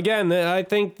 Again, I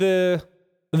think the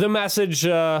message,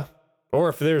 or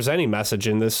if there's any message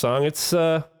in this song,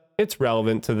 it's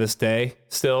relevant to this day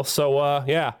still. So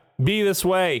yeah, "Be This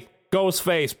Way,"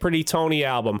 Ghostface, Pretty Tony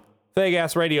album. Fake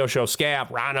ass radio show,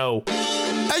 Scab, Rhino.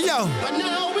 Hey yo.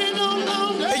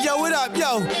 Hey yo, what up,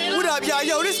 yo? What up, y'all?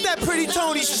 Yo, this that Pretty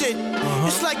Tony shit.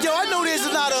 It's like, yo, I know there's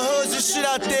a lot of hoods and shit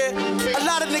out there. A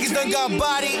lot of niggas done got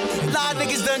bodied. A lot of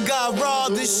niggas done got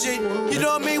robbed and shit. You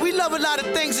know what I mean? We love a lot of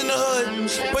things in the hood,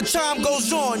 but time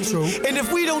goes on. True. And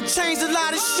if we don't change a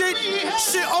lot of shit,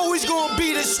 shit always gonna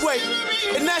be this way.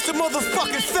 And that's a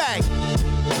motherfucking fact.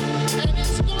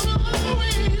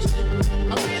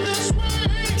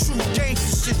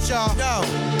 Shit, y'all. Yo.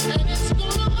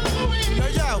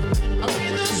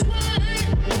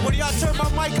 When y'all turn my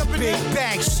mic up in big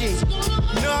bang shit.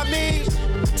 You know what I mean?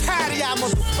 Tired of y'all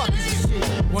motherfuckers and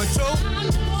shit. 1, 2.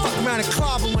 Fuck around and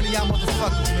clobber one of y'all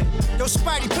motherfuckers, man. Yo,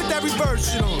 Spidey, put that reverb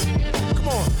shit on. Come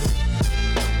on.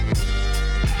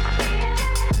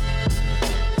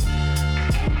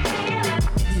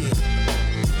 Yeah.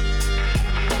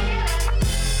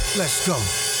 Let's go.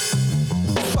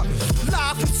 Fuck it.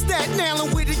 Live from Staten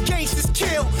Island where the gangsters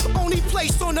kill. Only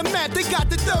place on the map they got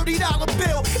the $30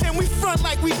 bill. And we front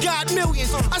like we got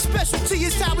millions. Our specialty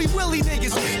is how we willy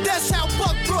niggas. That's how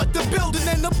Buck brought the building.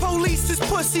 And the police is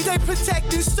pussy. They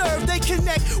protect and serve. They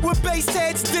connect with base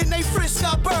heads. Then they frisk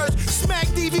our birds. Smack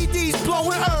DVDs,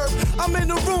 blowing herb. I'm in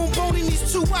the room boning these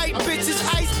 2 white bitches.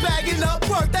 Ice bagging up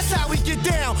work. That's how we get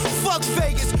down. Fuck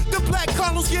Vegas. The Black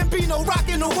Carlos Gambino.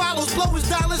 Rocking the wallows. Blowers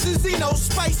dollars and Zenos.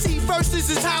 Spicy versus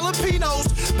his jalapenos.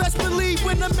 Best believe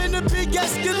when I'm in a big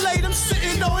Escalade, I'm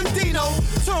sitting on Dino.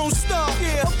 Tone Star,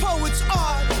 yeah, a poet's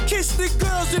art. Kiss the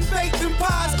girls and bake them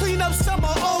pies. Clean up some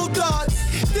of old dogs.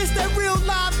 This that real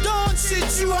live dawn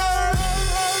shit you heard.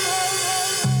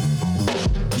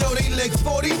 Yo, they lick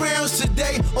 40 rounds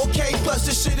today. Okay, plus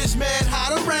the shit is mad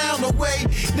hot around the way.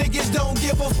 Niggas don't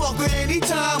give a fuck with any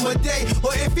time of day.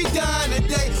 Or if he dying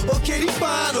today, or can he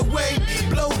find a way?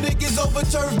 Blow niggas over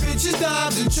turf, bitches,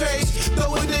 dimes and trays.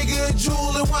 Throw a nigga a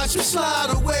jewel and watch him slide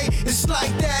away. It's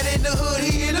like that in the hood,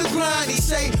 he in the grind, he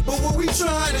say. But what we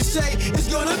trying to say is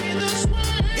gonna be this way.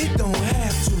 It don't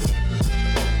have to.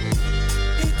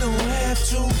 It don't have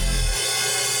to.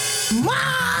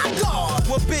 My God!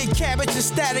 Well, big cabbage is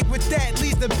static with that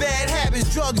leads to bad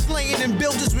habits. Drugs laying in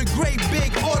buildings with great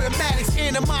big automatics.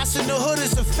 Animos in the hood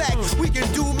is a fact. We can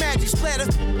do magic splatter.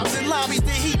 I was in lobbies,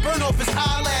 the heat burn off his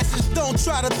eyelashes. Don't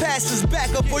try to pass us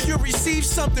back up or you'll receive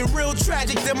something real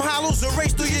tragic. Them hollows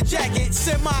erase through your jacket.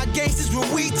 Semi-gangsters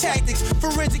with weak tactics.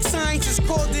 Forensic scientists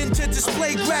called in to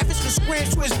display graphics. For scram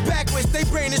twist backwards. They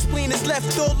brain and spleen is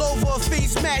left all over a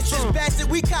fiend's mattress. Bastard,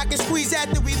 we cock and squeeze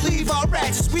after we leave our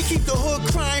ratchets. We keep the hood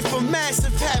crying for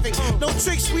massive havoc. No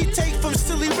tricks we take from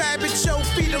silly rabbits. Show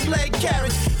feed them leg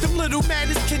carrots. Them little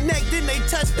madness connect, then they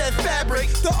touch that fabric.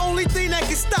 The only thing that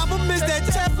can stop them is that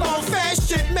Teflon fast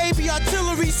shit. Maybe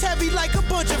artillery's heavy like a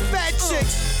bunch of fat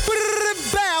chicks.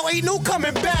 Bow, ain't no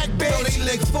coming back, bitch. Yo,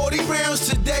 they lick 40 rounds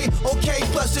today. Okay,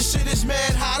 plus the shit is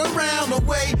mad hot around the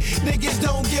way. Niggas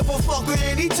don't give a fuck with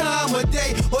any time of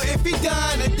day. Or if he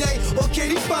dying today, or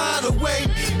can he find a way?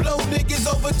 Blow niggas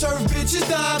over turf, bitches,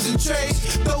 dimes and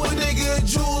trays. Throw a nigga a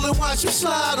jewel and watch him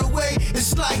slide away.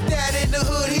 It's like that in the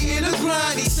hood, he in the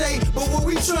grind, he say. But what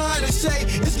we trying to say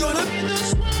is gonna be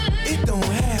this way. It don't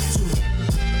have to.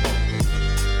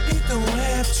 It don't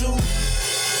have to.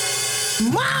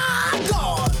 My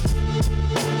God!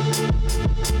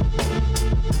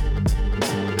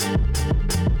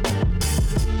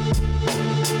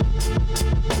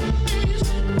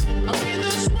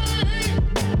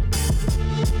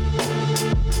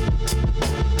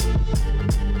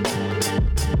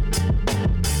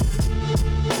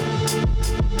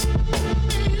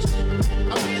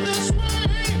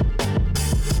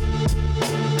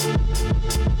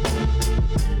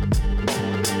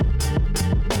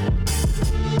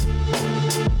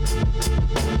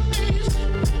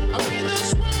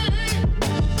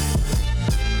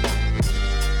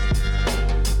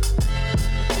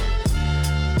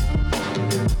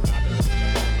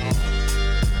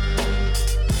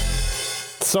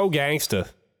 So gangsta.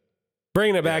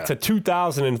 Bringing it back to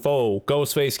 2004,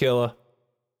 Ghostface Killer.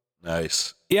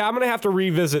 Nice. Yeah, I'm going to have to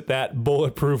revisit that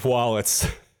Bulletproof Wallets.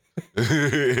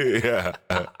 Yeah.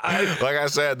 Like I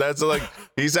said, that's like,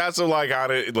 he's had some like on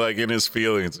it, like in his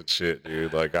feelings and shit,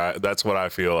 dude. Like that's what I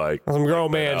feel like. Some grown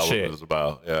like, man shit. Is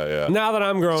about. Yeah, yeah. Now that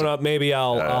I'm grown up, maybe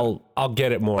I'll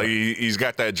get it more. Like he's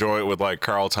got that joint with like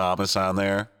Carl Thomas on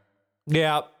there.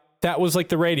 Yeah, that was like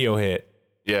the radio hit.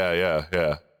 Yeah, yeah,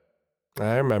 yeah.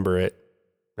 I remember it.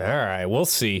 All right, we'll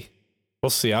see. We'll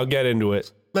see. I'll get into it.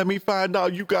 Let me find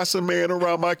out you got some man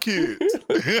around my kids.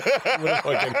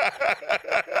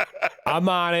 I'm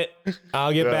on it.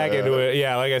 I'll get back into it.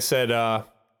 Yeah, like I said,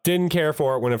 didn't care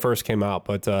for it when it first came out,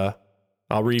 but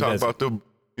I'll revisit.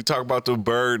 You talk about the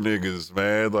bird niggas,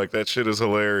 man. Like that shit is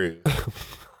hilarious.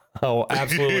 Oh,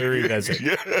 absolutely revisit.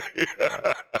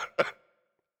 Yeah.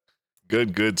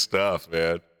 Good stuff,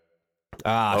 man.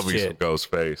 Love me some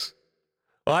Ghostface.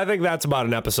 Well, I think that's about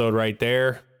an episode right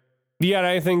there. You got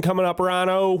anything coming up,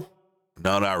 Rano?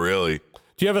 No, not really. Do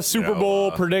you have a Super Bowl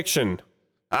prediction?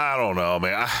 I don't know,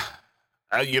 man.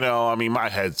 I mean, my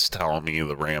head's telling me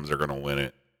the Rams are going to win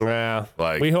it. Yeah,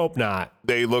 like we hope not.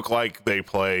 They look like they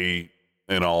play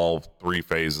in all three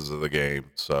phases of the game.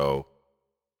 So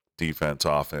defense,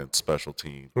 offense, special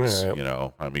teams. Yeah. You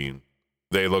know, I mean,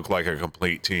 they look like a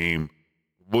complete team.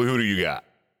 Well, who do you got?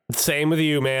 Same with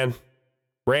you, man.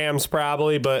 Rams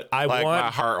probably, but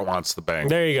my heart wants the Bengals.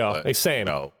 There you go. Same.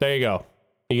 No. There you go.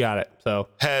 You got it. So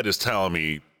head is telling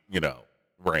me,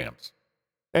 Rams.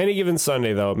 Any given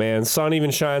Sunday, though, man. Sun even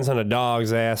shines on a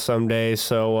dog's ass some days.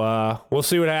 So we'll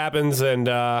see what happens. And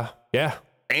yeah.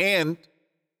 And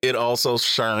it also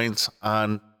shines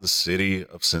on the city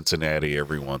of Cincinnati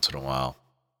every once in a while.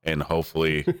 And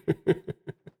hopefully,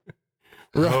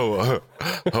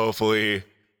 hopefully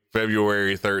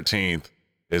February 13th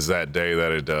is that day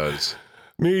that it does.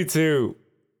 Me too.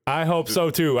 I hope so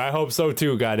too.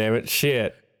 Goddammit.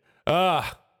 Shit.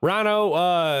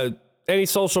 Rano, any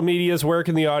social medias, where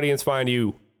can the audience find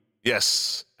you?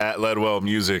 Yes, at Ledwell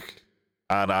Music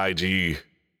on IG.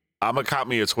 I'm gonna cop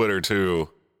me a Twitter too.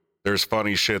 There's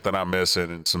funny shit that I'm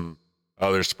missing and some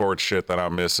other sports shit that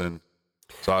I'm missing.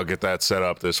 So I'll get that set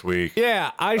up this week.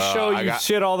 Yeah, I show you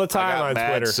shit all the time on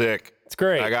Twitter. Sick. It's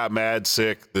great. I got mad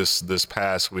sick this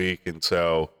past week, and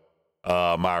so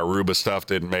my Aruba stuff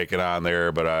didn't make it on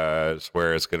there, but I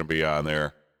swear it's gonna be on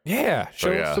there. Yeah,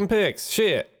 show us some pics.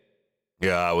 Shit.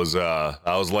 Yeah, I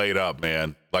was laid up,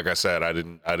 man. Like I said, I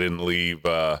didn't leave.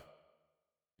 So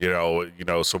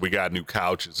we got new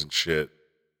couches and shit,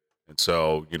 and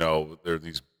so there are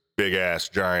these big ass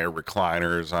giant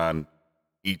recliners on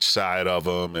each side of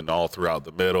them and all throughout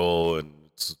the middle, and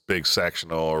it's big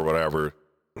sectional or whatever.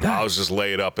 I was just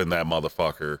laid up in that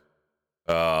motherfucker,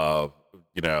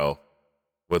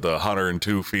 with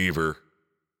 102 fever.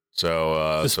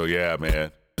 So yeah,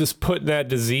 man. Just putting that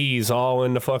disease all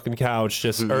in the fucking couch,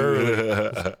 just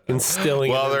early,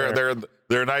 instilling. Well,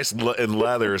 they're nice in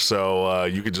leather, so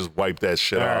you can just wipe that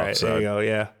shit off. All right, so. there you go.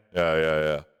 Yeah.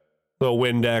 Yeah. Little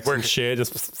Windex and shit.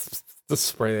 Just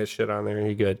spray that shit on there.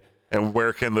 You're good. And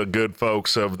where can the good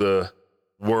folks of the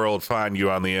world find you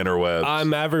on the interwebs?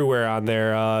 I'm everywhere on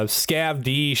there. Scav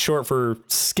D, short for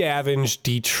Scavenge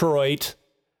Detroit.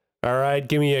 All right,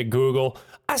 give me a Google.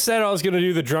 I said I was going to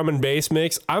do the drum and bass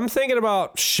mix. I'm thinking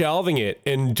about shelving it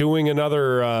and doing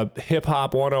another Hip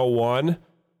Hop 101.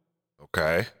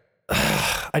 Okay.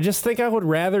 I just think I would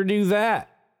rather do that.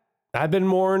 I've been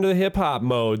more into the hip hop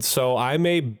mode, so I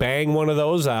may bang one of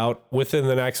those out within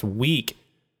the next week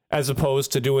as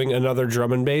opposed to doing another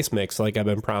drum and bass mix like I've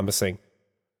been promising.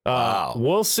 Wow.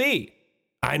 We'll see.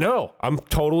 I know. I'm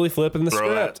totally flipping the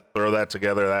script. Throw that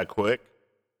together that quick?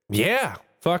 Yeah.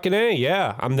 Fucking A.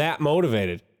 Yeah. I'm that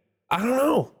motivated. I don't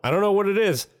know what it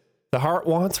is. The heart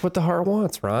wants what the heart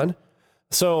wants, Ron.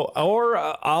 So, or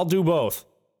I'll do both.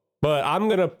 But I'm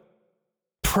going to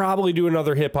probably do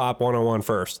another Hip Hop 101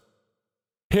 first.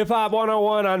 Hip Hop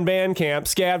 101 on Bandcamp.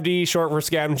 Scav D, short for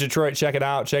Scavenge Detroit. Check it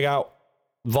out. Check out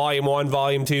Volume 1,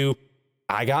 Volume 2.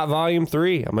 I got Volume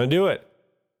 3. I'm going to do it.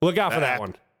 Look out for that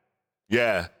one.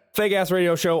 Yeah. Fake Ass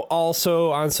Radio Show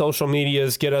also on social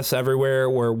medias. Get us everywhere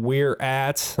where we're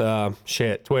at.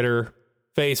 Twitter,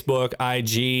 Facebook,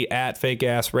 IG, at Fake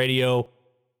Ass Radio.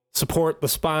 Support the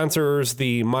sponsors,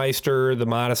 the Meister, the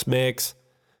Modest Mix,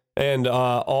 and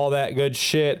all that good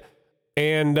shit.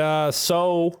 And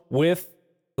so with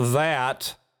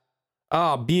that,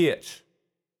 bitch.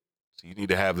 So you need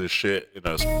to have this shit in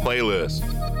a playlist.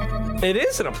 It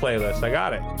is in a playlist. I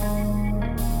got it.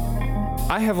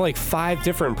 I have like 5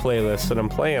 different playlists that I'm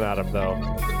playing out of, though.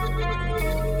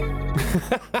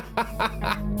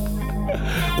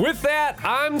 With that,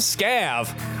 I'm Scav.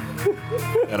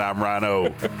 And I'm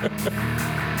Rhino.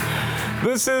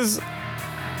 This is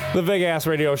the Big Ass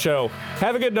Radio Show.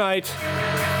 Have a good night.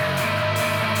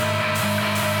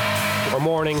 Or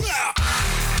morning.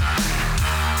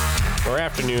 Or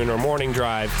afternoon or morning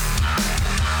drive.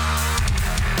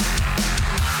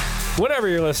 Whenever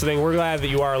you're listening, we're glad that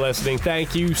you are listening.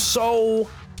 Thank you so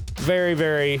very,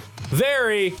 very,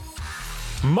 very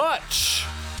much.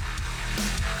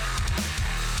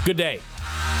 Good day.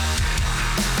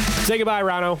 Say goodbye,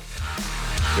 Rhino.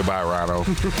 Goodbye, Rhino.